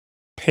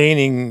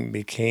Painting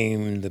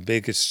became the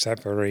biggest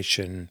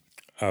separation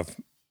of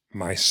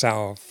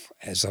myself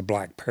as a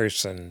black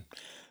person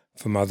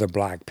from other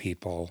black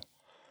people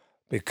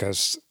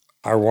because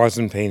I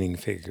wasn't painting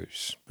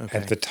figures. Okay.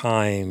 At the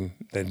time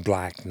that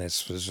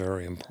blackness was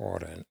very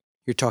important.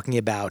 You're talking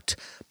about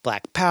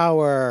Black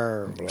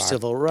Power, Black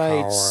civil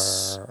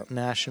rights, power.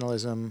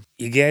 nationalism.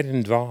 You get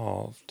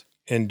involved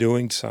in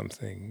doing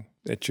something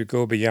that you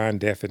go beyond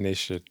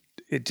definition.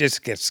 It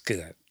just gets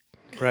good.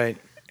 Right.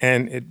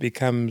 And it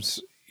becomes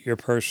your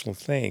personal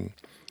thing.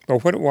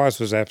 But what it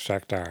was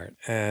abstract art,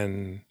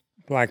 and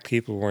black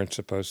people weren't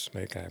supposed to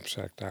make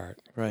abstract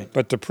art. Right.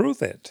 But to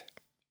prove it,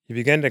 you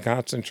began to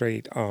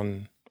concentrate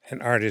on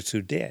an artist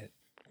who did,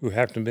 who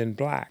happened to have been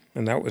black,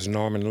 and that was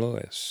Norman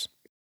Lewis.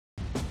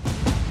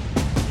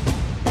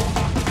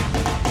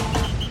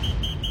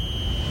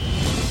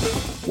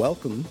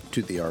 Welcome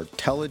to the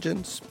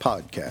Artelligence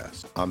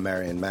Podcast. I'm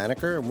Marion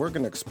Maneker, and we're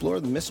going to explore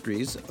the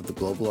mysteries of the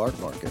global art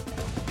market.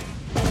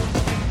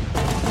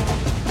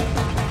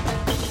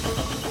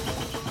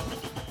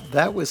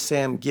 That was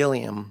Sam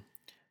Gilliam.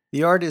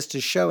 The artist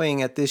is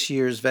showing at this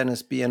year's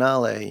Venice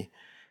Biennale.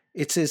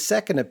 It's his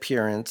second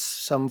appearance,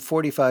 some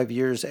 45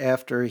 years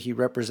after he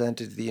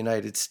represented the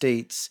United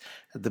States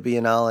at the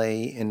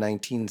Biennale in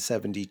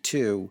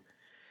 1972.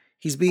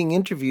 He's being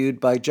interviewed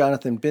by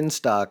Jonathan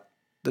Binstock,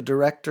 the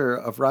director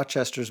of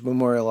Rochester's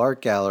Memorial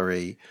Art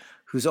Gallery,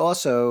 who's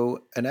also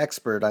an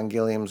expert on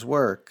Gilliam's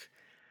work.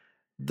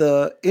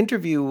 The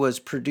interview was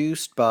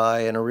produced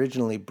by and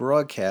originally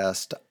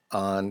broadcast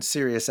on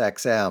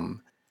SiriusXM.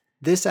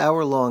 This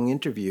hour-long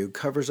interview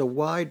covers a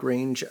wide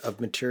range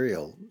of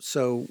material,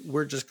 so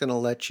we're just going to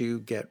let you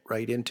get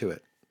right into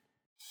it.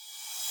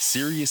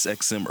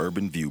 SiriusXM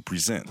Urban View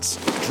presents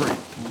Drip,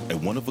 a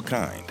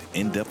one-of-a-kind,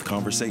 in-depth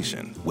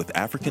conversation with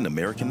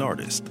African-American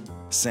artist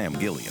Sam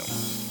Gilliam.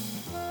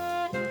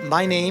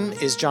 My name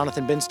is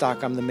Jonathan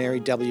Binstock. I'm the Mary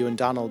W. and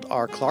Donald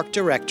R. Clark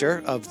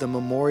Director of the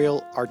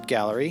Memorial Art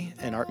Gallery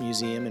and Art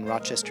Museum in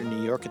Rochester,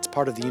 New York. It's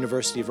part of the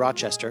University of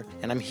Rochester.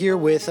 And I'm here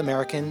with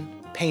American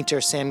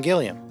painter Sam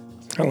Gilliam.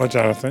 Hello,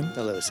 Jonathan.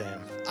 Hello,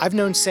 Sam. I've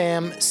known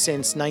Sam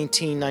since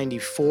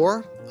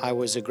 1994. I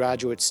was a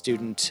graduate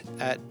student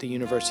at the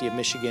University of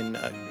Michigan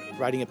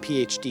writing a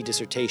PhD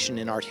dissertation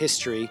in art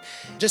history.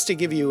 Just to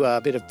give you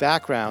a bit of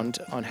background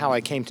on how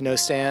I came to know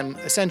Sam,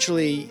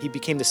 essentially he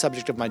became the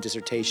subject of my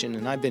dissertation,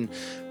 and I've been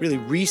really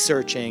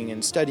researching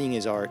and studying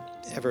his art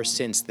ever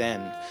since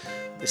then.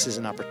 This is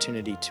an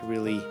opportunity to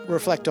really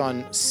reflect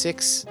on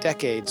 6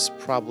 decades,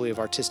 probably, of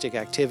artistic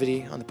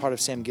activity on the part of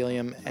Sam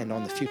Gilliam and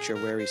on the future,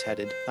 where he's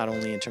headed, not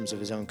only in terms of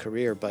his own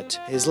career, but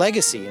his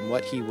legacy and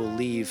what he will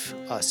leave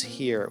us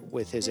here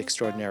with his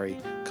extraordinary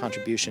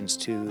contributions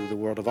to the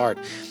world of art.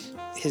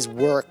 His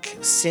work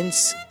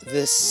since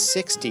the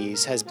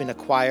 60s has been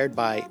acquired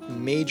by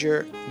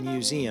major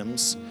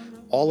museums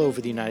all over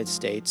the United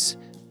States.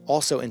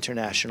 Also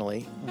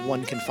internationally,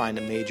 one can find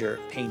a major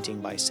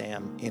painting by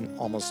Sam in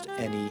almost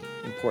any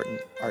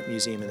important art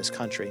museum in this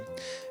country.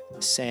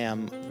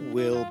 Sam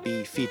will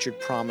be featured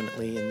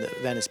prominently in the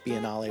Venice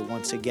Biennale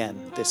once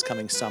again this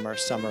coming summer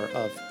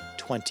of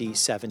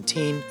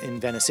 2017 in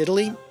Venice,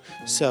 Italy.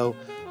 So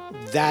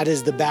that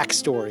is the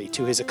backstory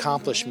to his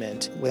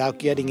accomplishment without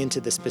getting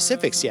into the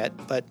specifics yet,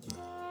 but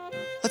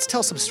let's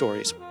tell some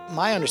stories.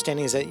 My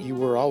understanding is that you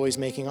were always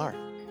making art.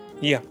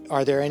 Yeah.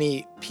 Are there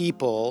any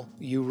people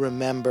you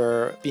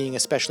remember being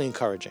especially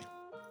encouraging?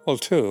 Well,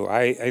 too,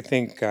 I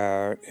think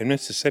in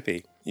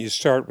Mississippi, you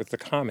start with the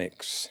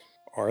comics.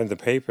 Or in the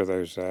paper,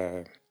 there's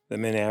the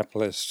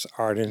Minneapolis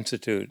Art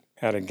Institute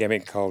had a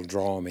gimmick called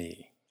Draw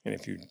Me. And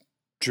if you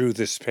drew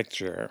this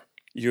picture,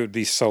 you would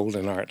be sold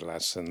an art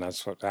lesson.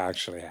 That's what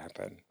actually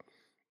happened.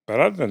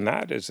 But other than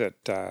that, is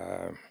it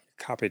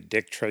copied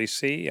Dick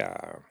Tracy?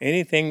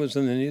 Anything was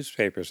in the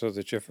newspaper, so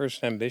that your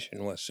first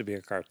ambition was to be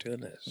a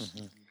cartoonist.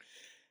 Mm-hmm.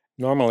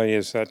 Normally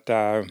is that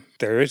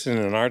there isn't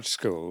an art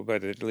school,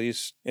 but at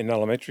least in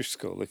elementary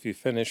school, if you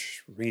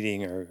finish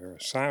reading or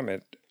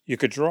assignment, you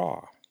could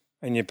draw.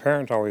 And your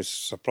parent always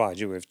supplied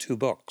you with 2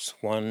 books,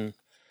 one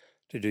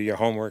to do your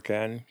homework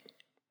in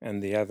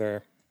and the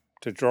other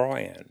to draw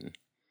in.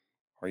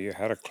 Or you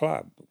had a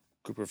club,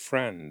 group of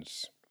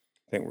friends.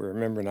 I think we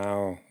remember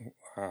now,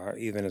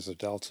 even as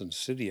adults in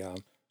studio,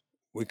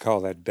 we call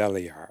that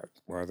belly art,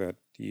 where that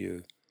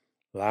you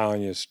lie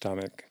on your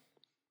stomach,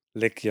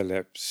 lick your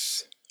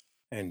lips,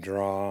 and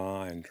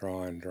draw and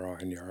draw and draw,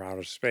 and you're out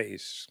of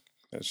space.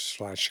 It's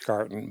Flash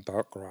Garton,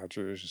 Buck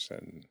Rogers,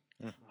 and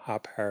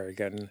Hop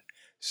Harrigan,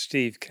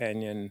 Steve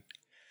Kenyon.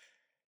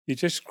 You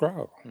just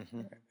grow.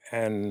 Mm-hmm.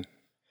 And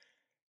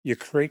you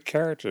create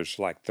characters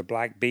like the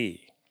Black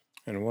Bee.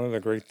 And one of the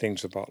great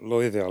things about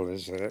Louisville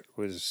is that it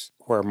was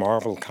where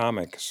Marvel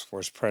Comics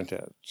was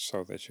printed,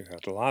 so that you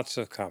had lots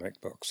of comic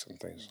books and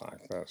things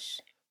like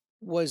this.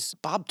 Was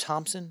Bob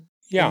Thompson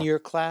Yeah. in your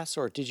class,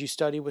 or did you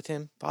study with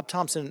him? Bob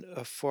Thompson,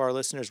 for our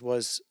listeners,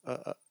 was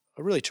a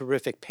really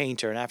terrific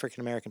painter, an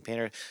African-American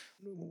painter.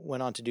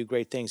 Went on to do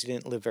great things. He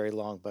didn't live very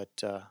long,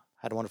 but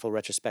had a wonderful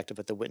retrospective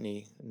at the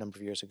Whitney a number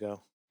of years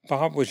ago.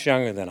 Bob was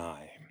younger than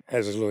I,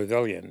 as a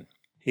Louisvillian.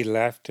 He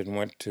left and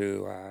went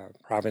to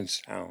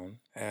Provincetown,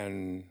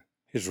 and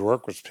his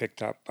work was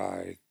picked up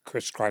by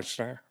Chris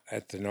Chrysler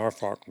at the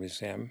Norfolk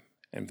Museum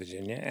in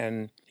Virginia,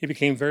 and he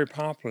became very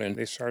popular, and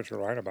they started to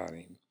write about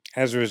him.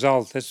 As a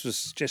result, this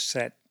was just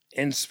that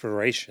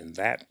inspiration,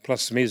 that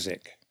plus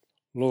music.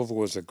 Louisville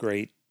was a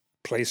great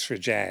place for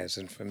jazz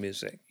and for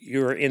music.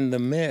 You were in the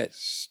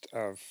midst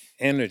of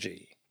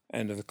energy.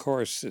 And of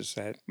course, is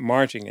that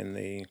marching in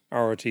the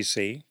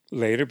ROTC,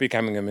 later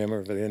becoming a member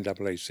of the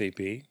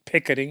NAACP,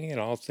 picketing and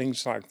all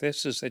things like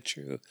this, is that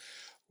you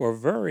were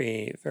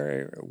very,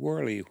 very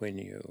whirly when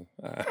you.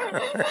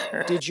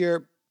 Did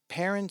your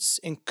parents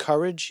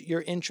encourage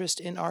your interest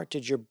in art?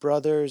 Did your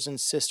brothers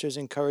and sisters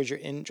encourage your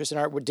interest in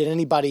art? Did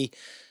anybody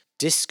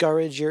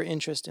discourage your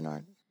interest in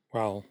art?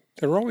 Well,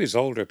 there were always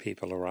older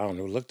people around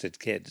who looked at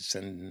kids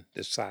and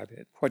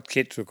decided what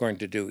kids were going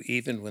to do,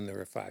 even when they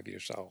were 5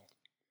 years old.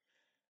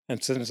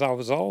 And since I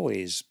was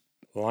always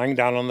lying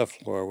down on the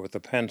floor with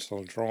a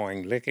pencil,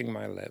 drawing, licking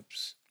my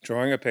lips,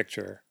 drawing a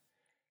picture,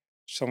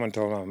 someone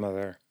told my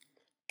mother,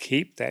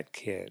 keep that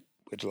kid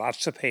with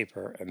lots of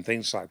paper and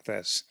things like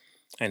this,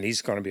 and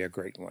he's going to be a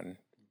great one.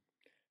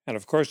 And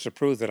of course, to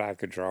prove that I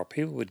could draw,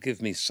 people would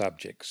give me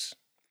subjects.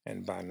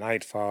 And by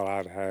nightfall,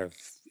 I'd have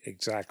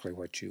exactly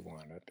what you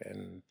wanted.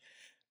 And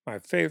my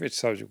favorite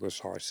subject was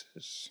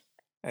horses.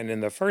 And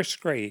in the first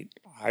grade,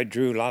 I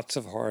drew lots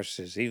of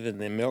horses, even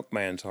the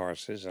milkman's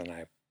horses, and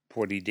I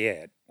what he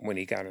did when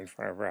he got in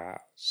front of our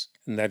house.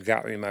 And that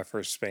got me my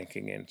first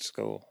spanking in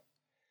school.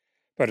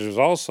 But it was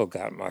also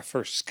got my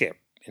first skip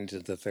into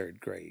the third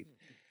grade.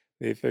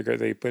 They figured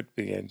they put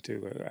me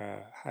into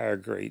higher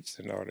grades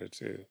in order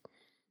to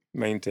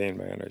maintain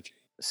my energy.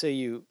 So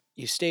you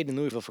stayed in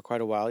Louisville for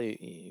quite a while.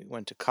 You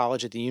went to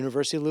college at the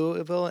University of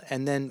Louisville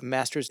and then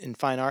master's in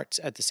fine arts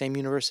at the same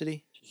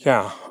university?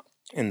 Yeah,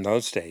 in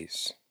those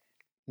days,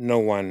 no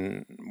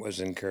one was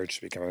encouraged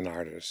to become an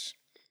artist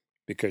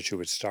because you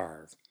would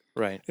starve.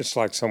 Right. It's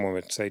like someone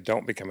would say,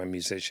 don't become a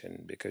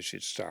musician because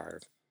you'd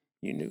starve.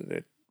 You knew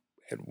that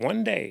at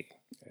one day,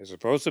 as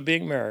opposed to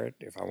being married,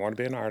 if I want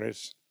to be an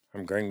artist,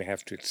 I'm going to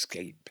have to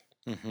escape.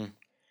 Mm-hmm.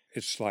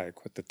 It's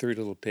like with the Three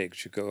Little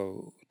Pigs, you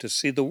go to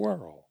see the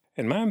world.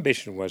 And my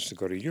ambition was to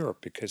go to Europe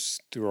because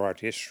through art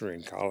history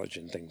in college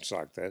and things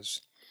like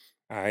this,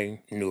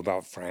 I knew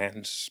about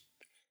France.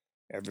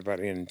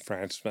 Everybody in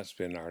France must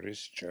be an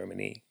artist,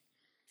 Germany,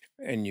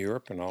 and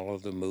Europe, and all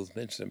of the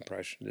movements,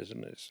 Impressionism,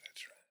 etc.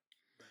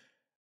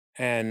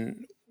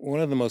 And one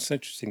of the most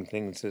interesting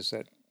things is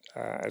that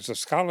as a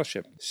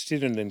scholarship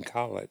student in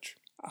college,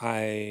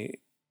 I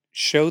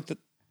showed the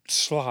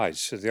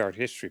slides to the art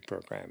history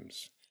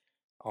programs,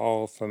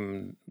 all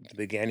from the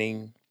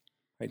beginning.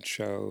 I'd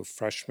show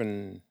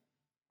freshman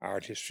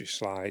art history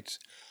slides,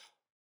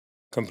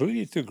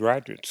 completely through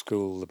graduate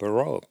school, the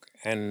Baroque.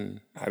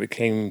 And I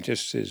became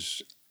just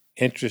as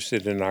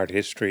interested in art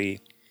history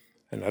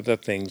and other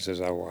things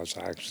as I was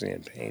actually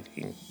in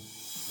painting.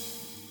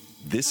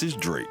 This is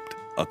Draped,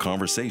 a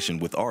conversation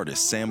with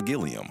artist Sam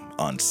Gilliam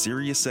on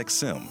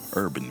SiriusXM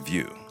Urban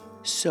View.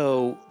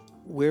 So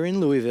we're in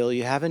Louisville.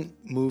 You haven't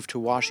moved to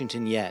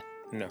Washington yet.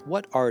 No.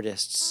 What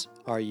artists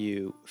are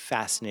you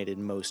fascinated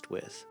most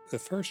with? The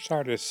first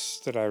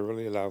artist that I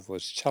really loved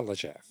was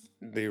Chelachev,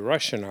 the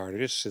Russian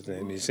artist in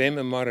the Museum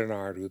of Modern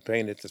Art who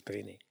painted the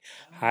painting,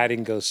 Hide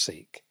and Go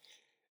Seek.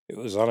 It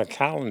was on a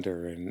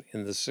calendar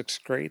in the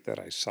sixth grade that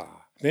I saw.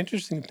 The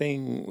interesting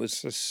thing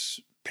was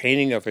this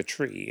painting of a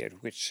tree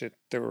at which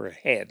there were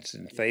heads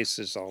and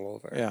faces all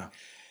over. Yeah.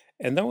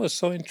 And that was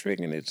so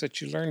intriguing. It's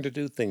that you learn to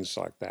do things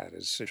like that,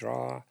 is to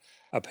draw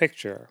a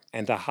picture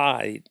and to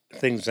hide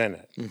things in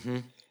it. Mm-hmm.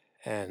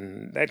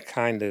 And that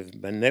kind of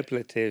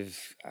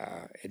manipulative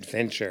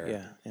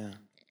adventure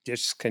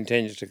just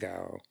continues to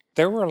go.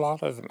 There were a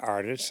lot of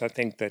artists, I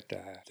think, that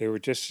they were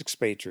just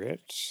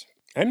expatriates.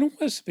 And it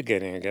was the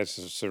beginning, I guess,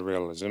 of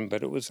surrealism,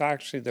 but it was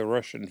actually the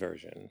Russian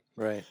version.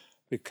 Right.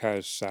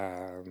 Because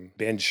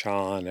Ben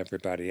Shahn,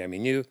 everybody, I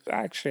mean, you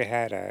actually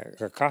had a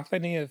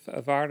cacophony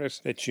of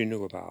artists that you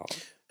knew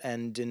about.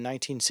 And in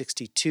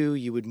 1962,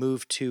 you would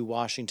move to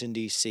Washington,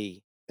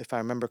 D.C. If I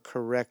remember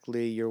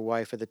correctly, your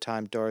wife at the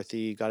time,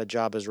 Dorothy, got a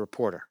job as a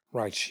reporter.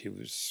 Right. She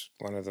was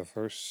one of the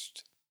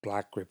first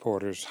Black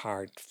reporters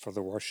hired for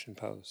the Washington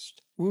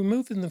Post. We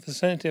moved in the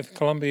vicinity of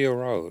Columbia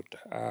Road,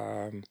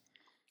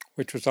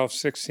 which was off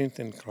 16th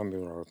and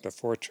Columbia Road. The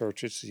four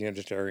churches, the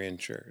Unitarian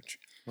Church,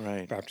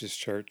 Right. Baptist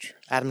Church.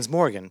 Adams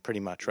Morgan, pretty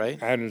much,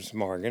 right? Adams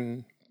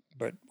Morgan,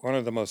 but one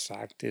of the most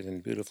active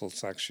and beautiful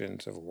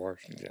sections of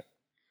Washington,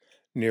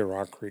 near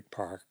Rock Creek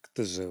Park,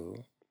 the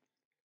zoo.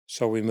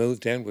 So we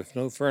moved in with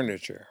no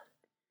furniture,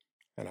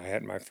 and I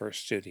had my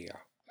first studio.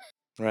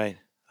 Right,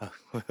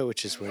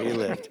 which is where you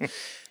lived.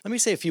 Let me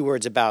say a few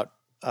words about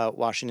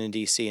Washington,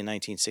 D.C. in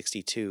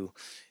 1962.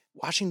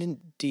 Washington,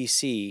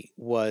 D.C.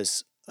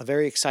 was a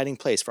very exciting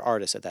place for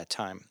artists at that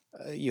time.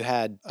 You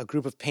had a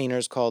group of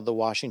painters called the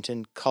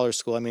Washington Color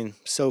School. I mean,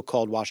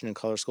 so-called Washington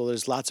Color School.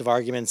 There's lots of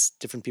arguments.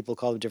 Different people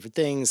call them different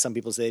things. Some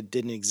people say it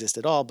didn't exist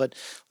at all, but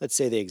let's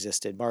say they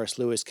existed. Morris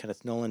Louis,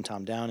 Kenneth Nolan,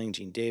 Tom Downing,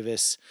 Gene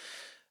Davis.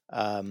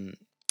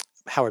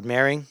 Howard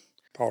Maring,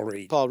 Paul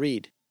Reed. Paul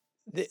Reed.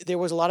 There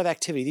was a lot of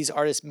activity. These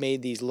artists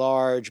made these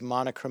large,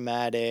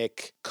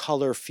 monochromatic,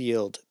 color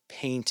field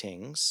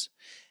paintings.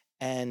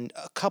 And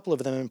a couple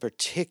of them in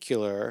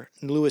particular,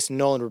 Lewis and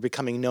Nolan, were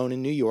becoming known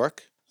in New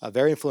York. A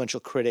very influential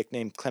critic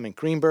named Clement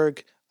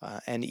Greenberg,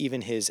 and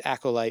even his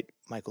acolyte,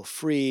 Michael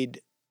Fried,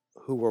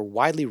 who were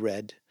widely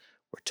read,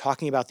 were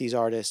talking about these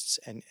artists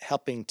and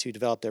helping to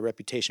develop their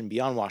reputation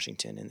beyond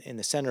Washington, in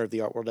the center of the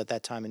art world at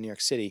that time in New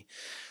York City.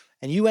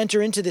 And you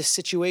enter into this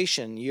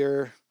situation.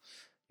 You're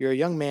a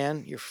young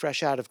man. You're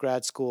fresh out of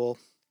grad school.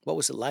 What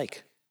was it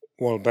like?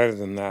 Well, better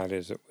than that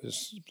is it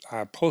was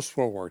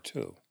post-World War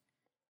II.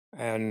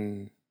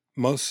 And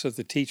most of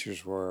the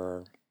teachers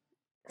were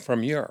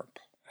from Europe.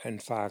 In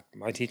fact,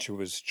 my teacher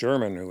was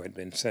German who had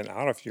been sent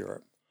out of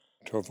Europe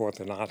to avoid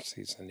the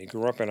Nazis, and he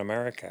grew up in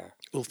America.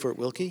 Ulfert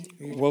Wilke?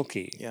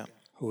 Wilke, Yeah.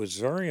 who was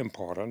very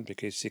important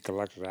because he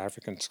collected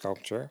African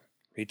sculpture.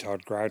 He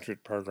taught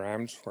graduate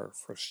programs for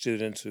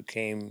students who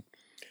came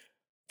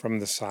from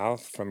the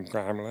South, from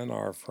Grambling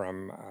or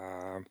from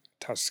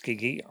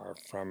Tuskegee or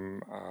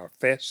from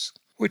Fisk,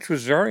 which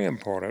was very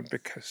important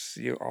because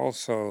you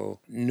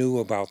also knew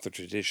about the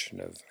tradition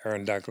of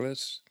Aaron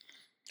Douglas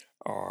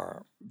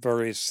or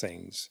various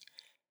things.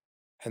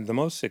 And the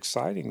most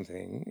exciting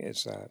thing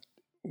is that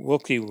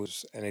Wilke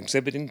was an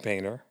exhibiting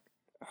painter.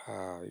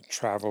 He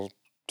traveled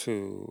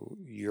to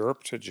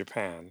Europe, to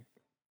Japan,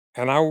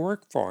 and I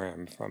worked for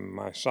him from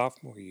my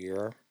sophomore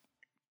year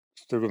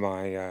through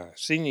my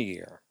senior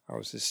year. I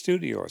was his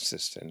studio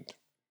assistant.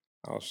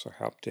 I also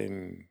helped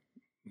him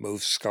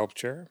move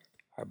sculpture.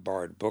 I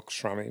borrowed books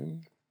from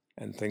him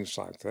and things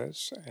like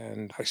this.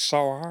 And I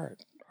saw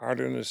art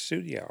in the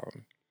studio.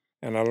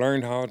 And I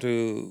learned how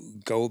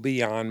to go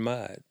beyond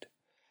mud.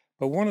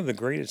 But one of the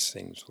greatest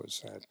things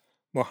was that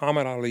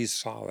Muhammad Ali's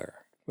father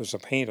was a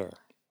painter.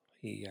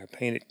 He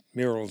painted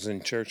murals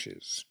in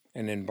churches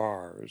and in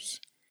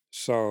bars.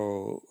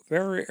 So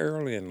very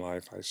early in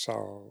life, I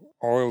saw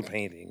oil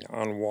painting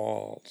on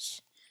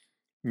walls,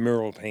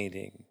 mural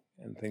painting,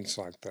 and things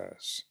like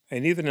this.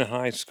 And even in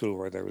high school,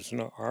 where there was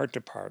no art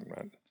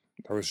department,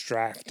 there was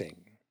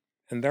drafting.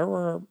 And there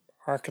were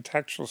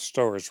architectural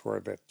stores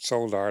that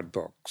sold art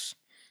books,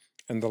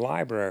 and the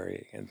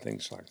library and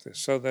things like this.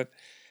 So that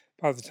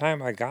by the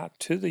time I got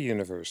to the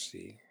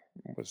university,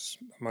 was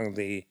among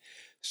the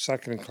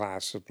second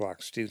class of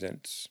black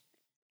students,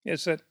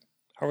 is that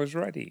I was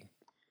ready.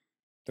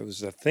 There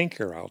was a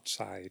thinker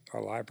outside a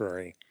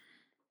library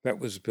that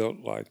was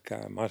built like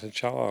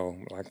Monticello,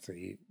 like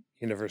the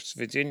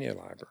University of Virginia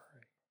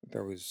library.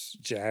 There was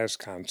jazz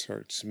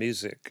concerts,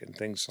 music, and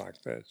things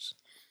like this.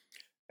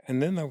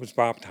 And then there was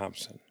Bob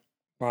Thompson.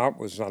 Bob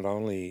was not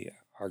only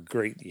a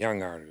great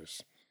young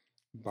artist,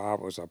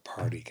 Bob was a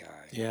party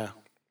guy. Yeah.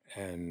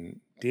 And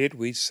did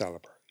we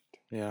celebrate?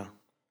 Yeah.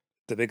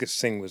 The biggest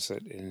thing was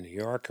that in New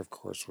York, of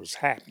course, was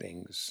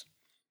happenings.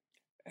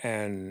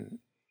 And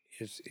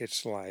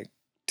it's like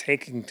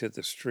taking to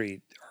the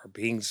street or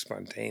being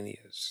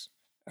spontaneous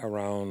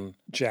around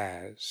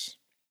jazz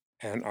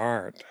and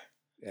art.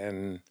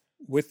 And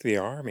with the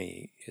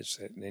Army, is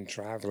that in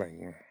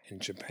traveling in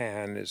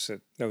Japan, is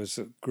that there was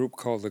a group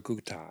called the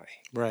Gutai,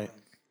 Right.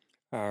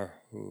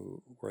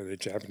 who were the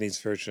Japanese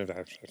version of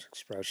abstract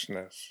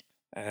expressionists.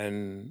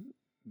 And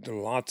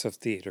lots of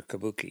theater,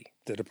 kabuki,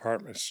 the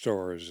department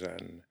stores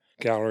and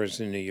galleries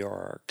in New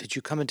York. Did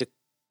you come into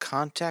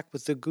contact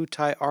with the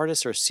Gutai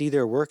artists or see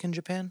their work in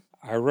Japan?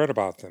 I read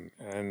about them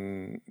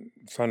and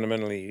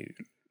fundamentally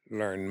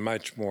learned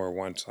much more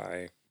once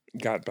I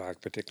got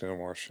back, particularly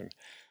in Washington.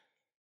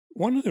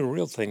 One of the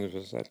real things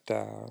was that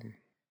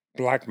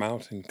Black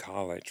Mountain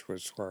College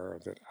was where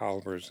that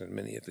Albers and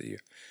many of the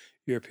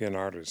European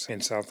artists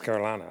in South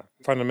Carolina,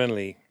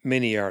 fundamentally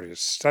many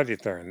artists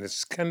studied there. And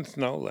this Kenneth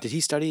Nolan. Did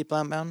he study at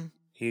Black Mountain?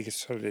 He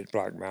studied at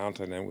Black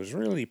Mountain and was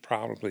really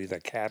probably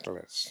the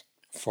catalyst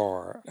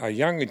for a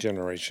younger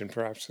generation,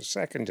 perhaps a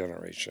second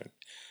generation,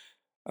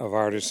 of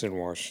artists in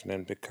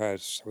Washington,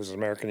 because it was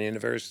American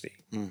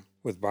University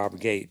with Bob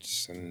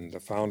Gates and the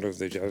founder of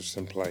the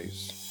Jefferson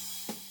Place.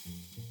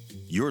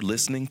 You're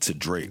listening to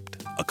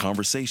Draped, a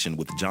conversation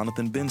with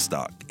Jonathan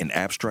Benstock and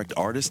abstract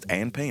artist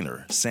and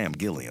painter Sam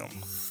Gilliam.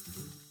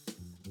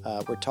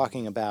 We're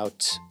talking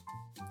about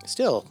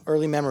still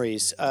early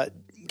memories.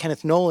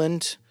 Kenneth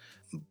Nolan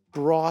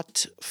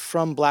brought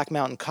from Black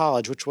Mountain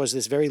College, which was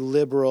this very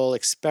liberal,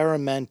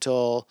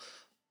 experimental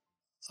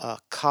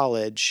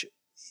college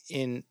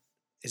in,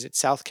 is it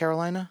South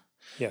Carolina?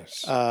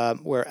 Yes.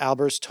 Where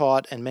Albers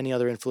taught and many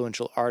other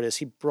influential artists.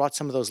 He brought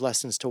some of those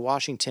lessons to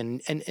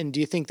Washington. And do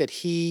you think that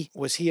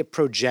was he a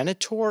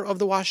progenitor of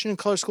the Washington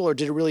Color School, or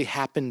did it really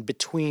happen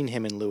between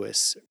him and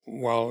Lewis?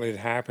 Well, it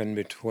happened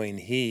between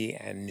he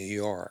and New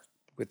York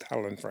with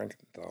Helen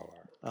Frankenthaler.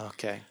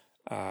 Okay.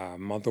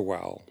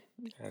 Motherwell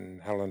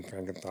and Helen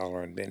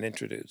Frankenthaler had been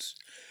introduced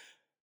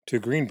to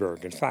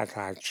Greenberg. In fact,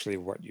 actually,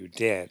 what you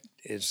did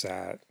is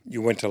that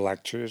you went to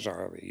lectures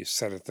or you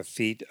sat at the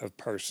feet of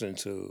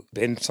persons who've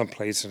been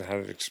someplace and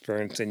had an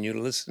experience, and you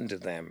listened to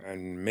them.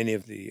 And many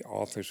of the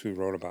authors who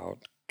wrote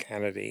about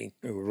Kennedy,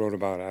 who wrote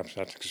about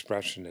abstract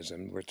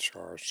expressionism, which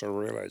are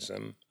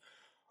surrealism,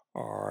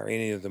 or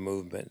any of the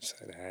movements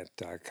that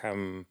had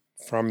come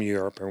from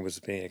Europe and was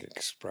being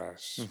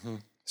expressed.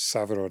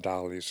 Salvador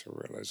Dali's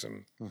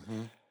surrealism.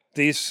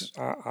 These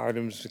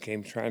items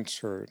became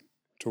transferred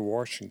to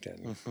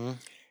Washington,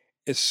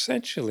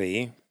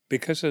 essentially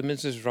because of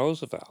Mrs.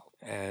 Roosevelt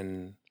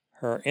and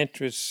her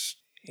interest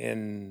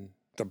in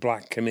the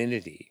Black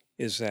community.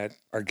 Is that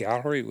a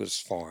gallery was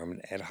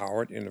formed at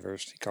Howard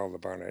University called the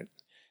Barnett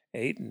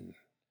Aiton,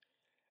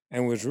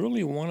 and was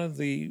really one of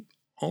the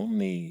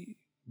only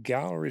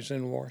galleries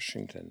in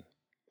Washington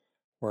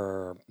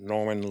where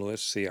Norman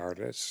Lewis, the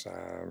artist,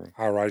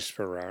 Rice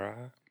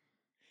Pereira,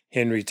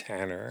 Henry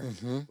Tanner,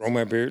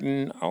 Roma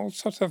Burton, all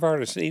sorts of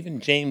artists,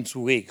 even James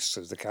Weeks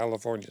of the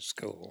California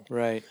School.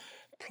 Right.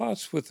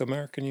 Plus with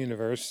American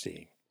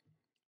University,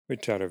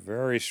 which had a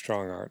very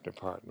strong art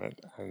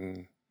department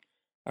and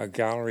a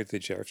gallery at the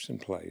Jefferson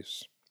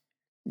Place.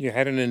 You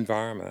had an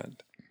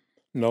environment.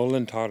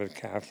 Nolan taught at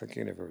Catholic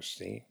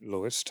University,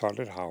 Lewis taught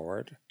at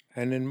Howard,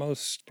 and in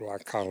most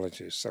Black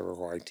colleges there were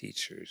white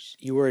teachers.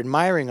 You were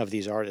admiring of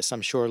these artists,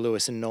 I'm sure,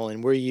 Lewis and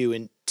Nolan. Were you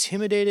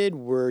intimidated?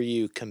 Were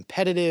you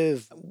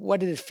competitive? What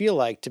did it feel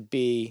like to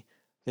be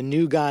the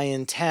new guy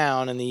in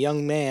town and the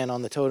young man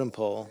on the totem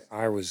pole?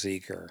 I was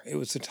eager. It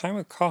was a time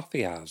of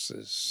coffee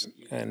houses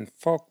and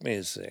folk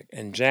music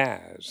and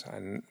jazz,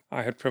 and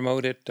I had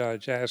promoted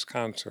jazz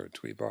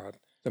concerts. We brought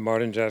the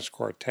Modern Jazz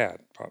Quartet,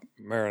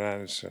 Marian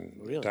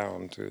Anderson,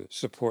 down to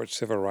support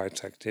civil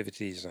rights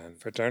activities and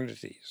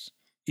fraternities.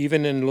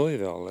 Even in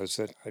Louisville,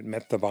 I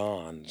met the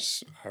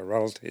Bonds,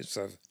 relatives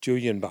of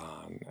Julian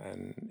Bond,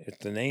 and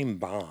the name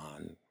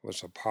Bond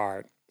was a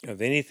part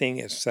of anything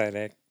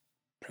aesthetic.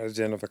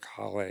 President of a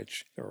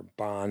college, there were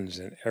bonds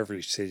in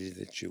every city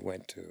that you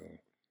went to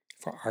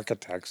for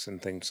architects and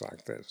things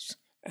like this.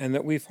 And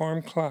that we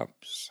formed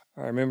clubs.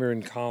 I remember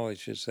in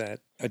college is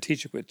that a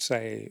teacher would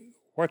say,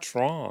 what's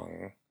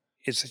wrong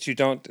is that you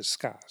don't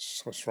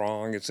discuss. What's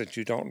wrong is that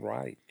you don't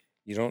write.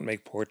 You don't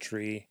make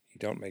poetry. You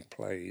don't make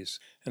plays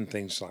and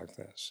things like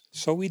this.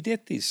 So we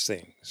did these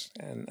things.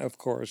 And of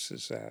course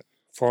is that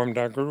formed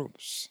our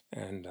groups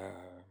and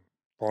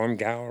formed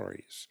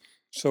galleries.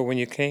 So when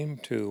you came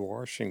to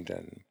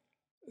Washington,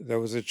 there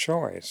was a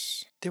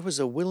choice. There was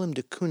a Willem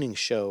de Kooning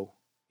show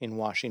in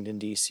Washington,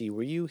 D.C.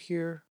 Were you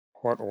here?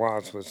 What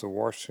was the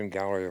Washington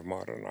Gallery of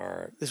Modern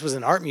Art. This was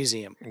an art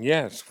museum.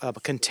 Yes. A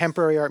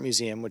contemporary art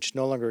museum, which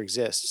no longer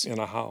exists. In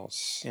a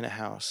house. In a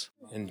house.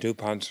 In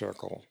DuPont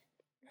Circle.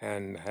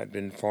 And had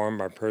been formed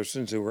by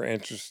persons who were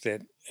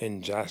interested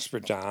in Jasper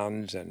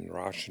Johns and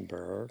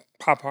Rauschenberg,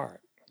 pop art.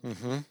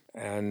 And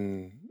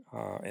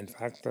in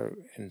fact,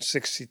 in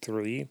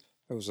 1963,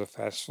 there was a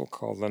festival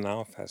called the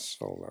Now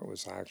Festival that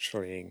was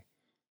actually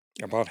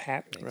about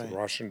happenings,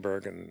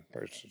 Rauschenberg and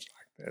persons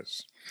like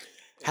this.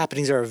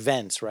 Happenings are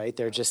events, right?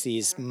 They're just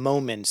these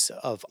moments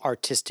of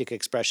artistic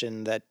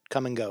expression that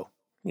come and go.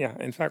 Yeah,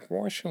 in fact,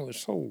 Washington was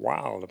so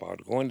wild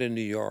about going to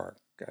New York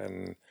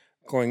and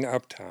going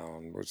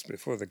uptown. Was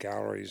before the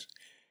galleries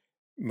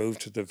moved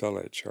to the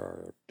Village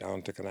or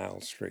down to Canal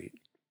Street.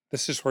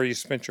 This is where you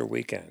spent your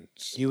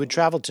weekends. You would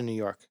travel to New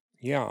York.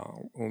 Yeah,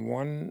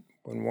 when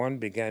one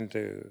began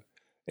to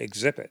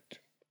exhibit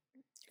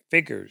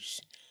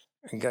figures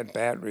and get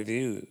bad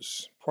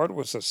reviews. What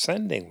was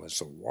ascending was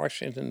the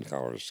Washington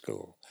Color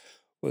School.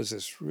 Was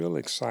this real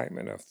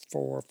excitement of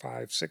 4,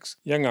 5, 6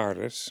 young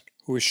artists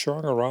who were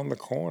showing around the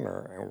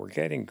corner and were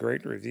getting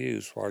great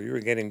reviews while you were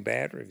getting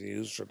bad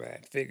reviews for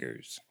bad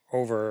figures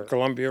over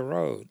Columbia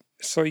Road.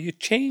 So you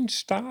change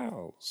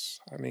styles.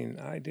 I mean,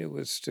 the idea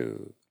was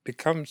to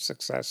become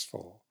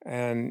successful.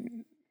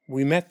 And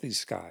we met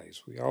these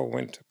guys. We all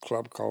went to a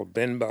club called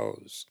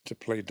Benbow's to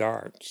play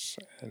darts,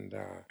 and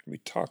we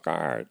talk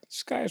art.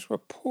 These guys were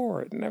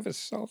poor, never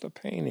sold a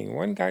painting.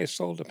 One guy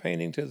sold a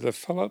painting to the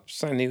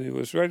Phillips, and he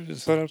was ready to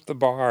set up the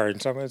bar,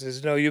 and someone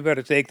says, no, you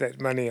better take that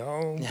money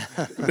home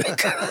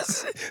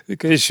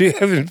because you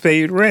haven't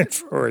paid rent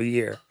for a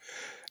year.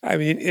 I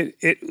mean,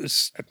 it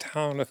was a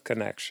town of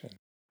connection.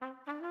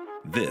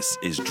 This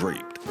is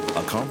Draped,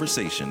 a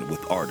conversation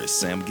with artist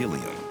Sam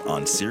Gilliam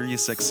on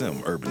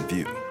SiriusXM Urban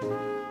View.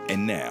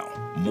 And now,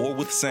 more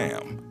with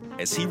Sam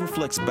as he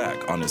reflects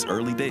back on his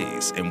early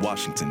days in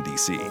Washington,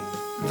 D.C.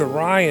 The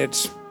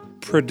riots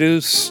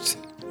produced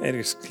an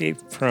escape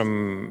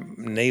from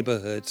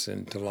neighborhoods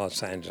into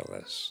Los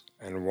Angeles.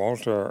 And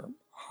Walter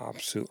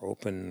Hopps, who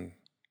opened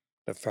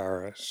the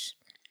Ferris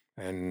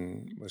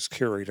and was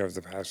curator of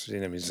the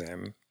Pasadena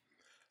Museum,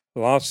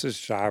 lost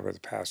his job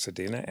at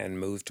Pasadena and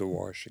moved to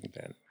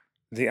Washington.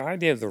 The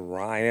idea of the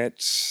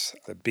riots,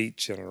 the Beat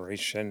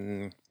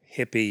Generation,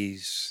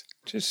 hippies,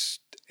 just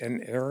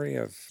an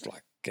area of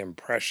like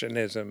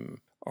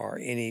Impressionism or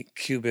any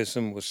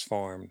Cubism was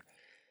formed.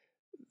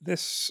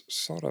 This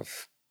sort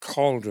of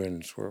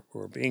cauldrons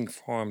were being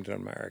formed in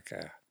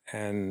America.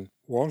 And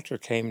Walter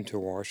came to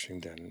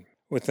Washington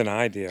with an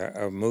idea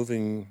of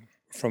moving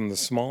from the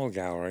small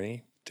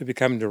gallery to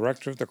become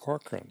director of the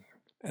Corcoran.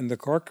 And the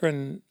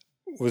Corcoran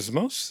was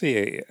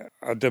mostly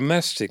a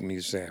domestic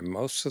museum.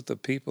 Most of the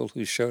people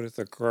who showed at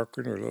the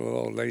Corcoran were little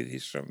old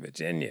ladies from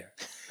Virginia.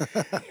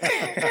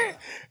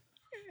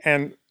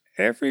 And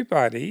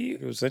everybody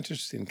who was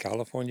interested in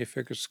California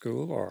Figure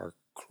School or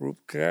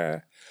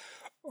Krupke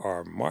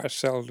or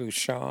Marcel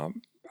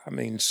Duchamp, I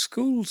mean,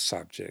 school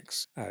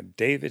subjects.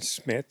 David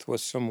Smith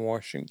was from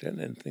Washington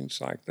and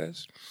things like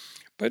this.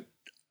 But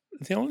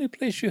the only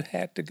place you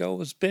had to go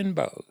was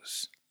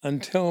Benbow's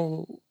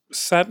until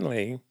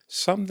suddenly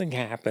something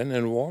happened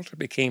and Walter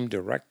became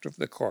director of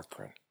the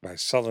Corcoran by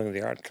selling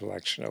the art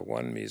collection of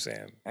one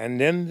museum, and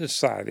then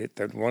decided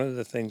that one of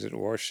the things that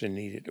Washington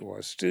needed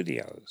was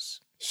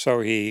studios.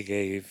 So he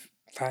gave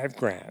 5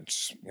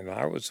 grants, and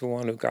I was the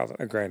one who got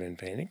a grant in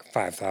painting,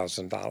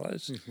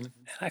 $5,000, and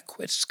I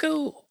quit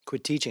school.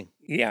 Quit teaching.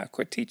 Yeah, I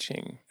quit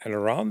teaching. And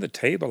around the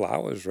table, I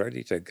was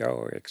ready to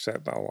go,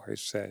 except my wife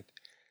said,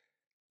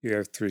 "You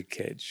have 3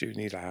 kids, you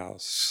need a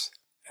house."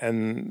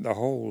 And the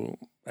whole,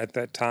 at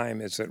that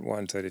time, is at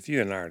once that if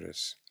you're an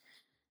artist,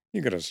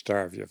 you're going to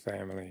starve your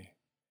family.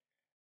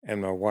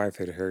 And my wife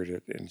had heard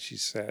it, and she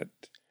said,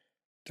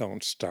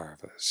 "Don't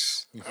starve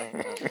us."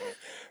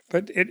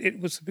 But it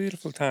was a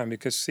beautiful time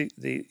because, see,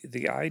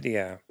 the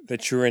idea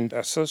that you're in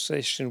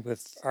association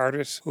with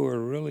artists who are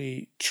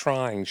really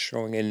trying,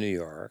 showing in New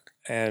York,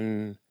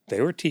 and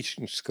they were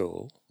teaching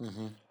school,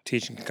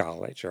 teaching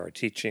college or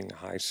teaching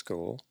high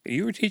school.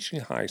 You were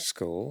teaching high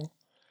school,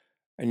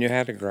 and you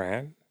had a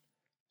grant,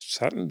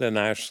 Sutton, the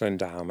National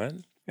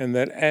Endowment, and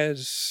that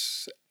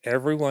as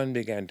everyone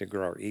began to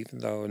grow, even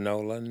though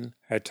Nolan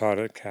had taught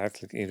at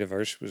Catholic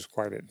University, was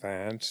quite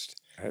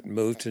advanced, had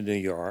moved to New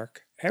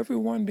York,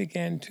 everyone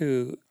began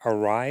to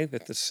arrive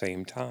at the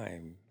same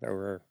time. There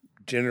were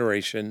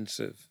generations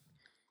of,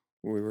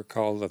 we were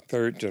called the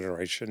third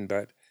generation,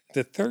 but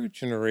the third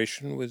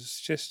generation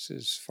was just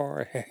as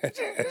far ahead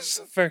as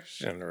the first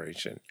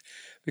generation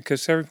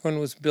because everyone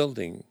was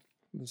building.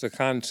 It was a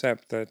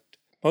concept that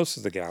most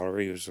of the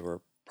galleries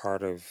were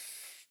part of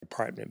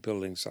apartment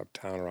buildings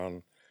uptown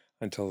around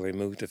until they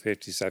moved to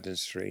 57th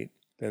Street.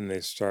 Then they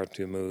start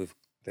to move.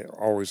 They're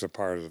always a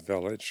part of the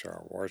Village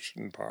or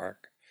Washington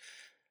Park.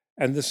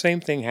 And the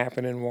same thing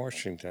happened in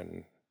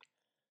Washington.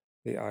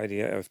 The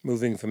idea of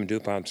moving from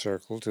DuPont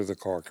Circle to the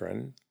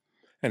Corcoran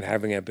and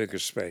having a bigger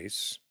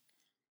space,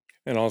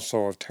 and also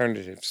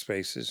alternative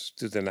spaces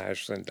to the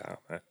National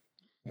Endowment.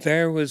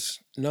 There was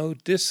no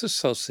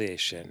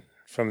disassociation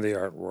from the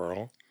art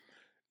world.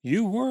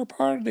 You were a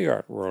part of the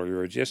art world. You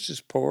were just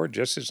as poor,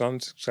 just as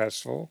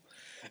unsuccessful,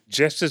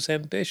 just as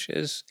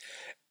ambitious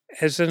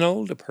as an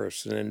older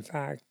person. In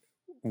fact,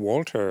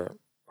 Walter,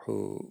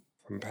 who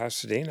from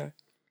Pasadena,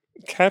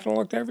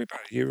 cataloged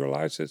everybody. You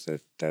realize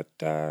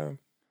that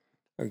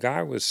a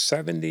guy was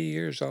 70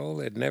 years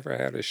old, had never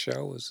had a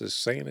show, was the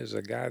same as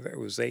a guy that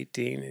was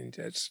 18 and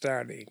just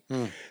starting.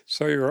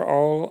 So you're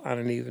all on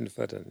an even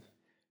footing.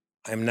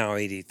 I'm now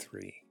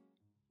 83.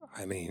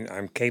 I mean,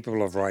 I'm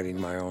capable of writing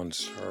my own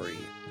story.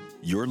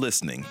 You're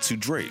listening to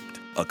Draped,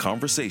 a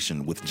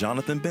conversation with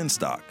Jonathan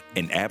Benstock,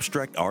 an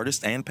abstract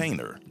artist and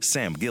painter,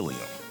 Sam Gilliam.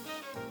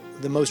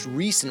 The most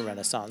recent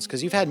Renaissance,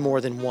 because you've had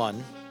more than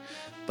one,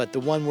 but the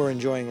one we're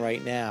enjoying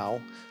right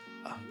now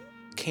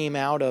came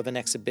out of an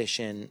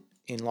exhibition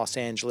in Los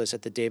Angeles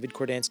at the David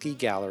Kordansky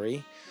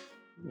Gallery,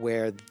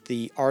 where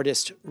the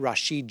artist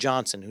Rashid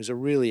Johnson, who's a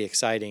really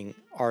exciting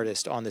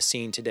artist on the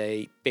scene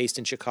today, based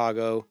in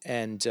Chicago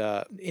and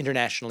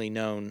internationally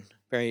known,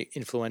 very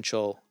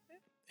influential,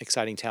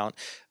 exciting talent,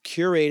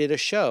 curated a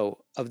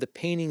show of the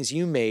paintings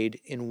you made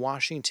in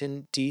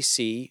Washington,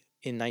 D.C.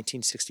 in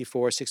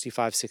 1964,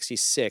 65,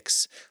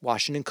 66,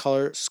 Washington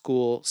Color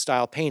School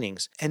style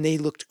paintings. And they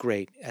looked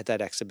great at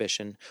that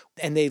exhibition.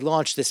 And they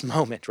launched this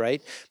moment,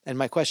 right? And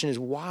my question is,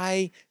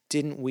 why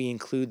didn't we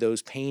include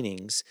those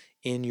paintings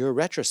in your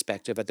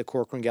retrospective at the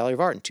Corcoran Gallery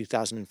of Art in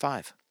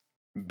 2005?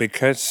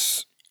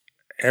 Because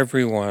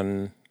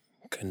everyone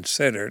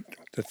considered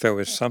that there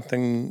was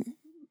something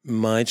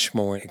much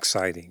more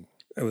exciting.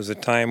 It was a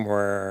time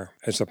where,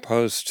 as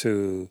opposed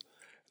to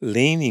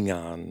leaning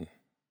on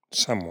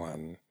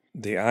someone,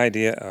 the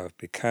idea of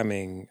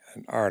becoming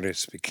an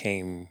artist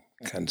became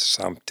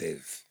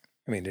consumptive.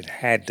 I mean, it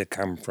had to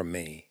come from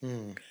me.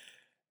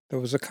 There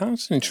was a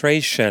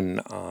concentration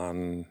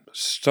on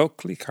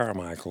Stokely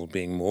Carmichael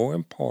being more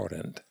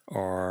important,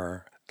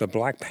 or the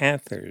Black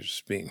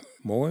Panthers being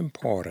more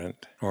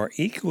important, or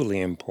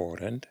equally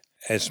important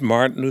as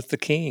Martin Luther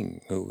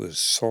King, who was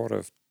sort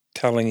of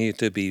telling you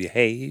to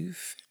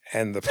behave,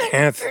 and the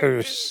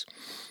Panthers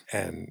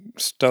and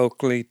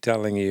Stokely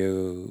telling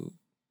you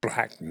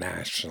Black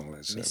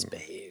nationalism.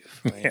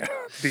 Misbehave. Right?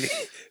 Yeah,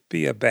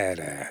 be a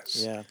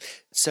badass. Yeah.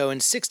 So in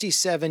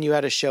 67, you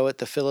had a show at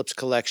the Phillips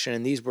Collection,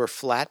 and these were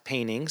flat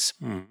paintings.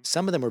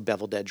 Some of them were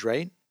beveled edge,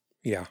 right?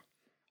 Yeah.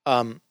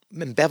 And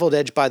beveled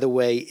edge, by the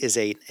way, is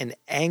an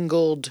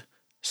angled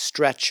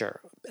stretcher,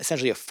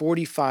 essentially a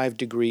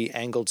 45-degree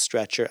angled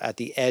stretcher at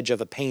the edge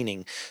of a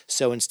painting.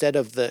 So instead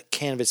of the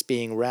canvas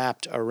being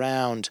wrapped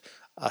around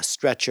a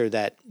stretcher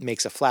that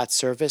makes a flat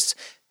surface,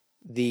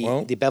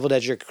 the beveled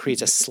edge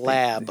creates a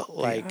slab.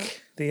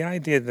 The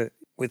idea that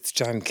with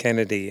John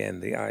Kennedy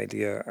and the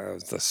idea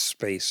of the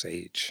space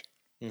age.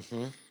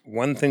 Mm-hmm.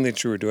 One thing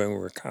that you were doing, we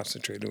were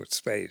concentrating with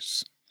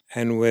space.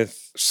 And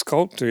with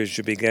sculptors,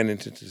 you're beginning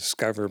to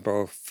discover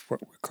both what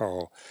we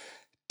call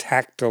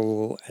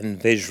tactile and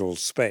visual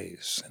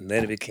space. And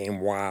then it became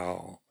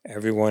wow.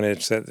 Everyone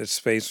had said that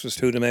space was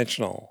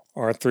two-dimensional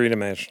or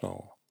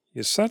three-dimensional.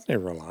 You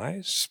suddenly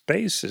realize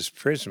space is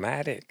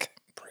prismatic.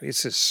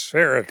 Space is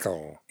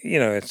spherical.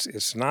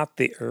 It's not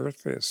the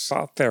Earth. It's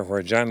out there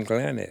where John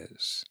Glenn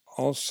is.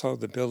 Also,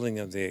 the building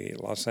of the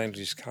Los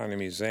Angeles County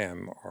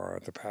Museum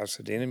or the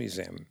Pasadena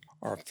Museum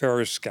or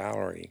Ferris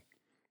Gallery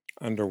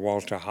under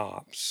Walter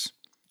Hopps.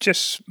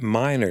 Just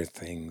minor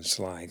things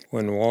like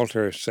when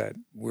Walter said,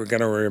 we're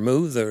going to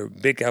remove the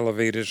big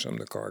elevators from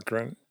the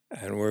Corcoran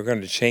and we're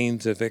going to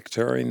change the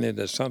Victorian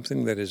into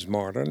something that is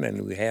modern,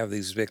 and we have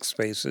these big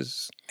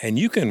spaces. And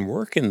you can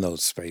work in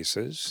those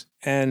spaces.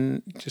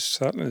 And just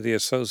suddenly the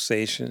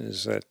association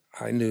is that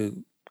I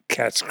knew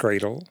cat's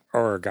cradle,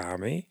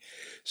 origami.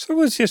 So it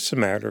was just a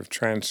matter of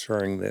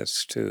transferring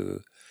this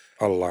to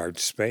a large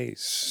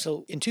space.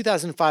 So in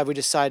 2005, we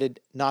decided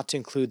not to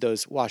include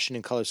those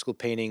Washington Color School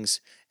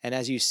paintings. And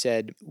as you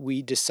said,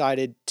 we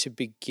decided to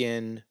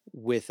begin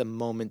with a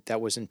moment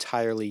that was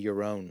entirely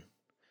your own.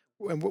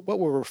 And what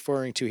we're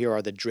referring to here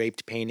are the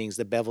draped paintings,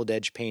 the beveled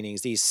edge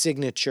paintings, these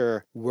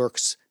signature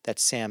works that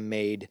Sam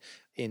made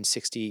in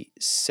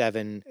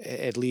 67,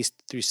 at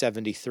least through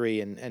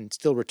 73, and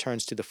still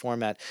returns to the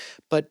format.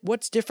 But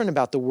what's different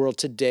about the world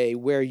today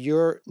where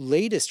your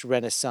latest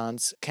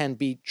renaissance can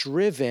be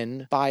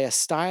driven by a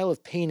style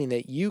of painting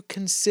that you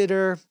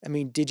consider,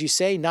 did you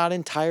say not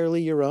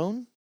entirely your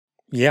own?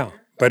 Yeah,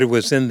 but it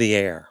was in the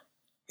air.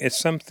 It's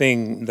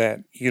something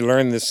that you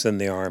learn this in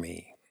the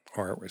Army,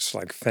 or it was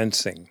like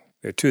fencing.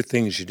 There are two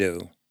things you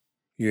do.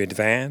 You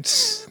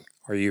advance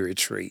or you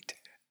retreat.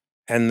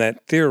 And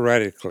that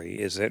theoretically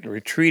is that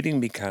retreating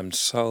becomes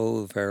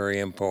so very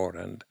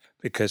important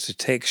because it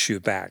takes you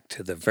back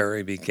to the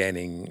very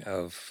beginning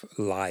of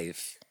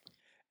life.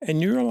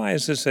 And you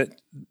realize is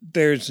that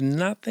there's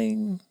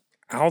nothing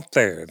out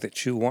there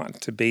that you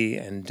want to be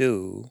and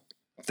do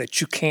that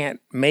you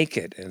can't make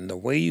it. And the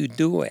way you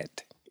do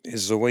it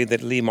is the way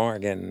that Lee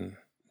Morgan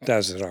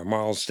does it, or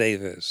Miles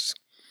Davis.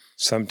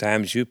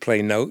 Sometimes you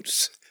play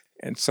notes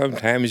and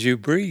sometimes you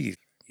breathe.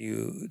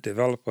 You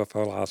develop a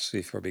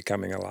philosophy for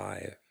becoming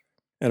alive.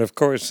 And of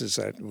course, is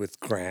that with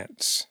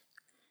grants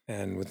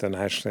and with the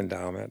National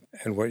Endowment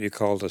and what you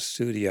call the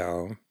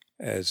studio,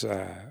 as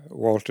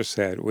Walter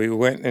said, we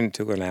went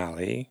into an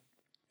alley,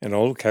 an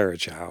old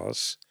carriage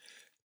house,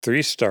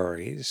 3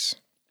 stories,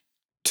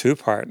 2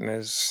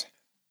 partners,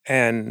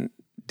 and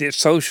did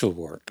social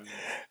work.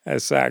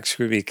 As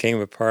actually became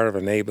a part of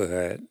a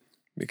neighborhood,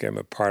 became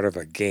a part of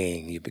a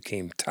gang. You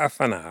became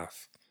tough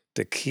enough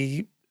to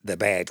keep the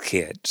bad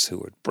kids who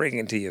would bring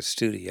into your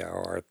studio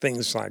or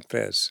things like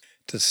this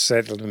to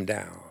settle them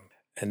down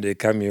and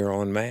become your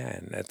own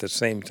man. At the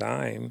same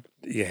time,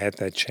 you had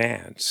that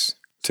chance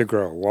to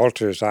grow.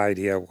 Walter's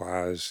idea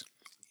was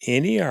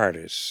any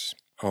artist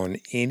on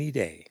any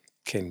day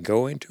can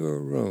go into a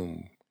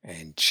room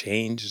and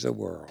change the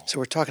world. So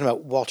we're talking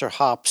about Walter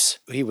Hopps.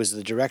 He was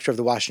the director of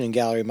the Washington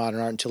Gallery of Modern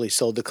Art until he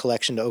sold the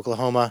collection to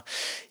Oklahoma.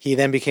 He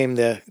then became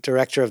the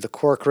director of the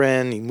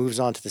Corcoran. He moves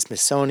on to the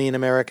Smithsonian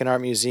American Art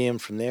Museum.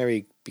 From there,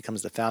 he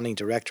becomes the founding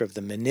director of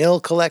the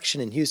Menil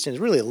Collection in Houston. He's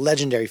really a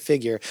legendary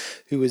figure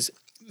who was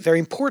very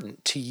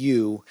important to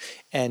you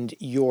and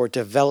your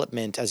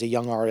development as a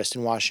young artist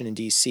in Washington,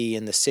 D.C.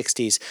 in the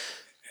 60s.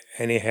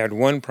 And he had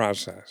one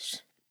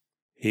process.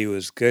 He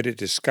was good at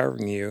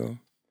discovering you,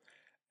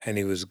 and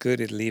he was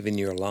good at leaving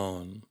you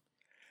alone.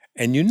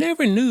 And you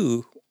never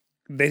knew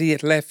that he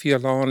had left you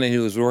alone and he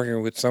was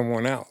working with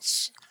someone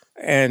else.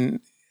 And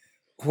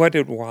what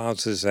it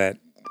was is that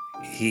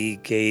he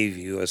gave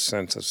you a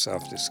sense of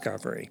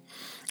self-discovery.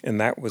 And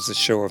that was the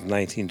show of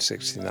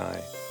 1969.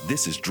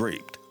 This is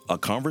Draped, a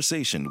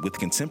conversation with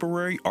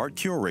contemporary art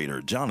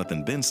curator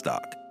Jonathan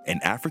Benstock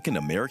and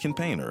African-American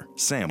painter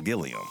Sam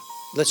Gilliam.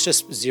 Let's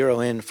just zero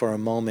in for a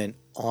moment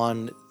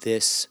on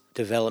this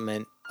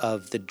development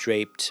of the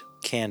draped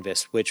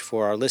canvas, which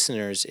for our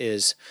listeners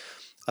is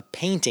a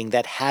painting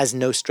that has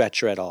no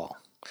stretcher at all.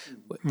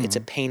 It's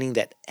a painting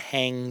that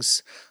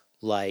hangs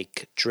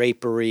like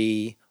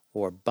drapery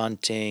or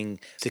bunting.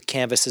 The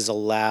canvas is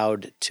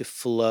allowed to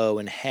flow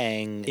and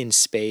hang in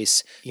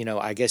space.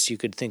 I guess you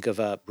could think of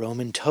a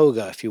Roman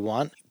toga if you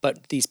want.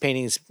 But these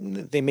paintings,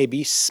 they may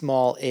be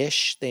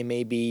small-ish. They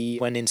may be,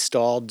 when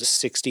installed,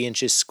 60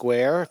 inches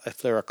square. If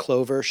they're a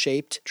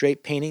clover-shaped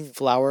drape painting,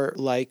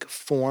 flower-like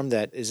form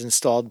that is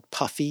installed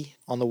puffy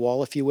on the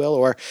wall, if you will.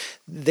 Or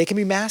they can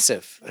be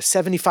massive,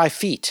 75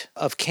 feet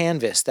of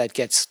canvas that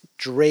gets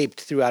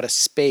draped throughout a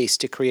space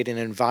to create an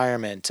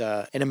environment,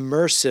 an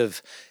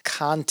immersive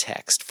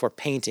context for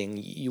painting.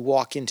 You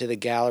walk into the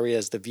gallery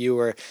as the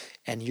viewer,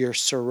 and you're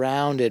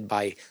surrounded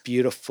by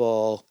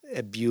beautiful,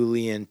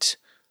 ebullient,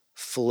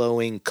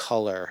 flowing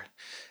color.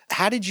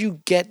 How did you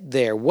get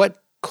there?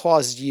 What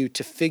caused you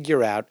to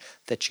figure out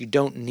that you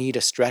don't need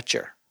a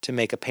stretcher to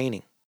make a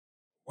painting?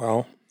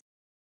 Well,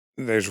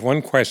 there's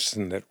one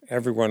question that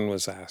everyone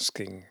was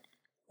asking: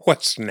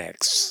 what's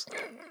next?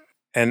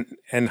 And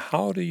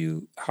how do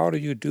you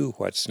do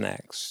what's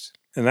next?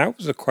 And that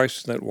was a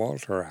question that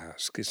Walter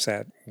asked. He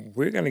said,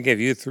 we're going to give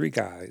you three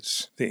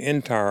guys the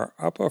entire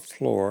upper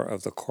floor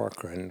of the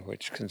Corcoran,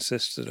 which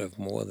consisted of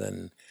more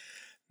than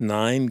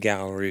 9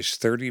 galleries,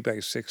 30 by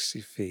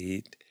 60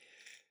 feet,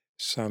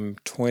 some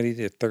 20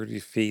 to 30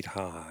 feet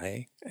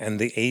high, and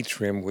the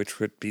atrium, which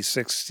would be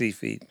 60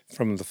 feet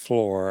from the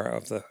floor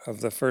of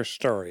the first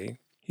story.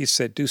 He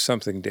said, do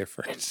something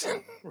different.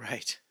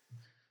 Right.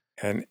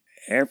 And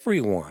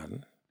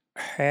everyone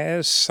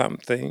has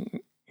something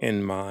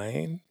in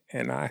mind,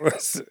 and I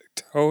was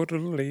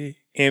totally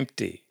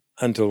empty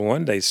until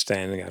one day,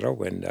 standing at a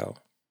window,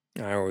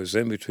 I was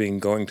in between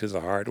going to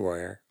the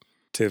hardware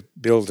to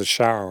build a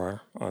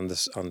shower on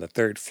the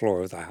third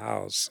floor of the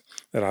house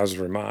that I was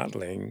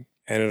remodeling,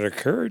 and it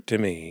occurred to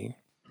me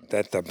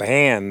that the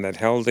band that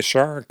held the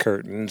shower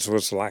curtains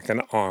was like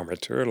an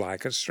armature,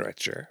 like a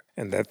stretcher,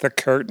 and that the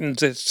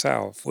curtains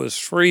itself was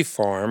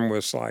freeform,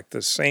 was like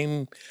the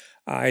same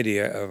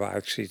idea of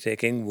actually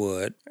taking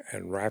wood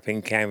and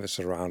wrapping canvas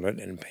around it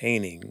and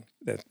painting,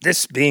 that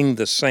this being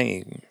the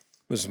same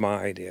was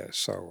my idea.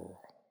 So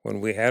when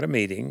we had a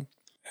meeting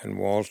and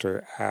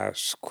Walter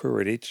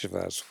queried each of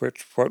us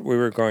what we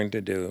were going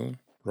to do,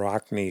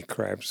 Rockne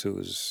Krebs, who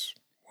was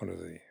one of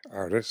the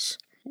artists,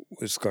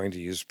 was going to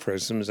use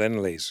prisms and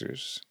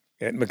lasers.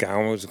 Ed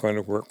McGowan was going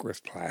to work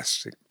with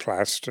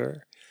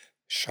plaster,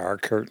 shower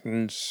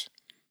curtains,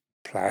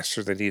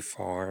 plaster that he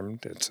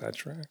formed,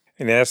 etc.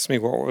 And he asked me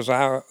what was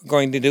I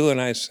going to do,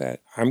 and I said,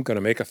 I'm going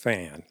to make a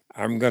fan.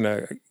 I'm going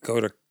to go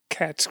to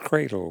Cat's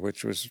Cradle,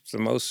 which was the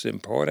most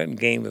important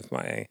game with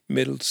my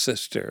middle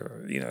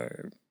sister,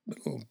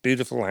 little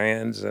beautiful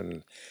hands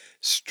and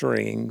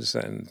strings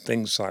and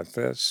things like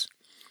this.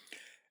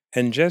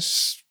 And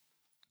just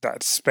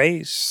that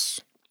space,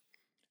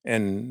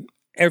 and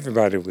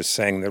everybody was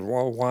saying that,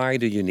 well, why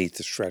do you need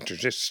the stretcher?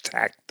 Just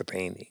stack the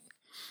painting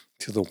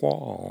to the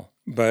wall.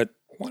 But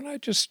why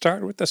not just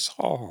start with the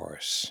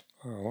sawhorse?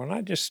 Or why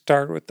not just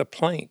start with the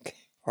plank?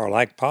 Or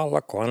like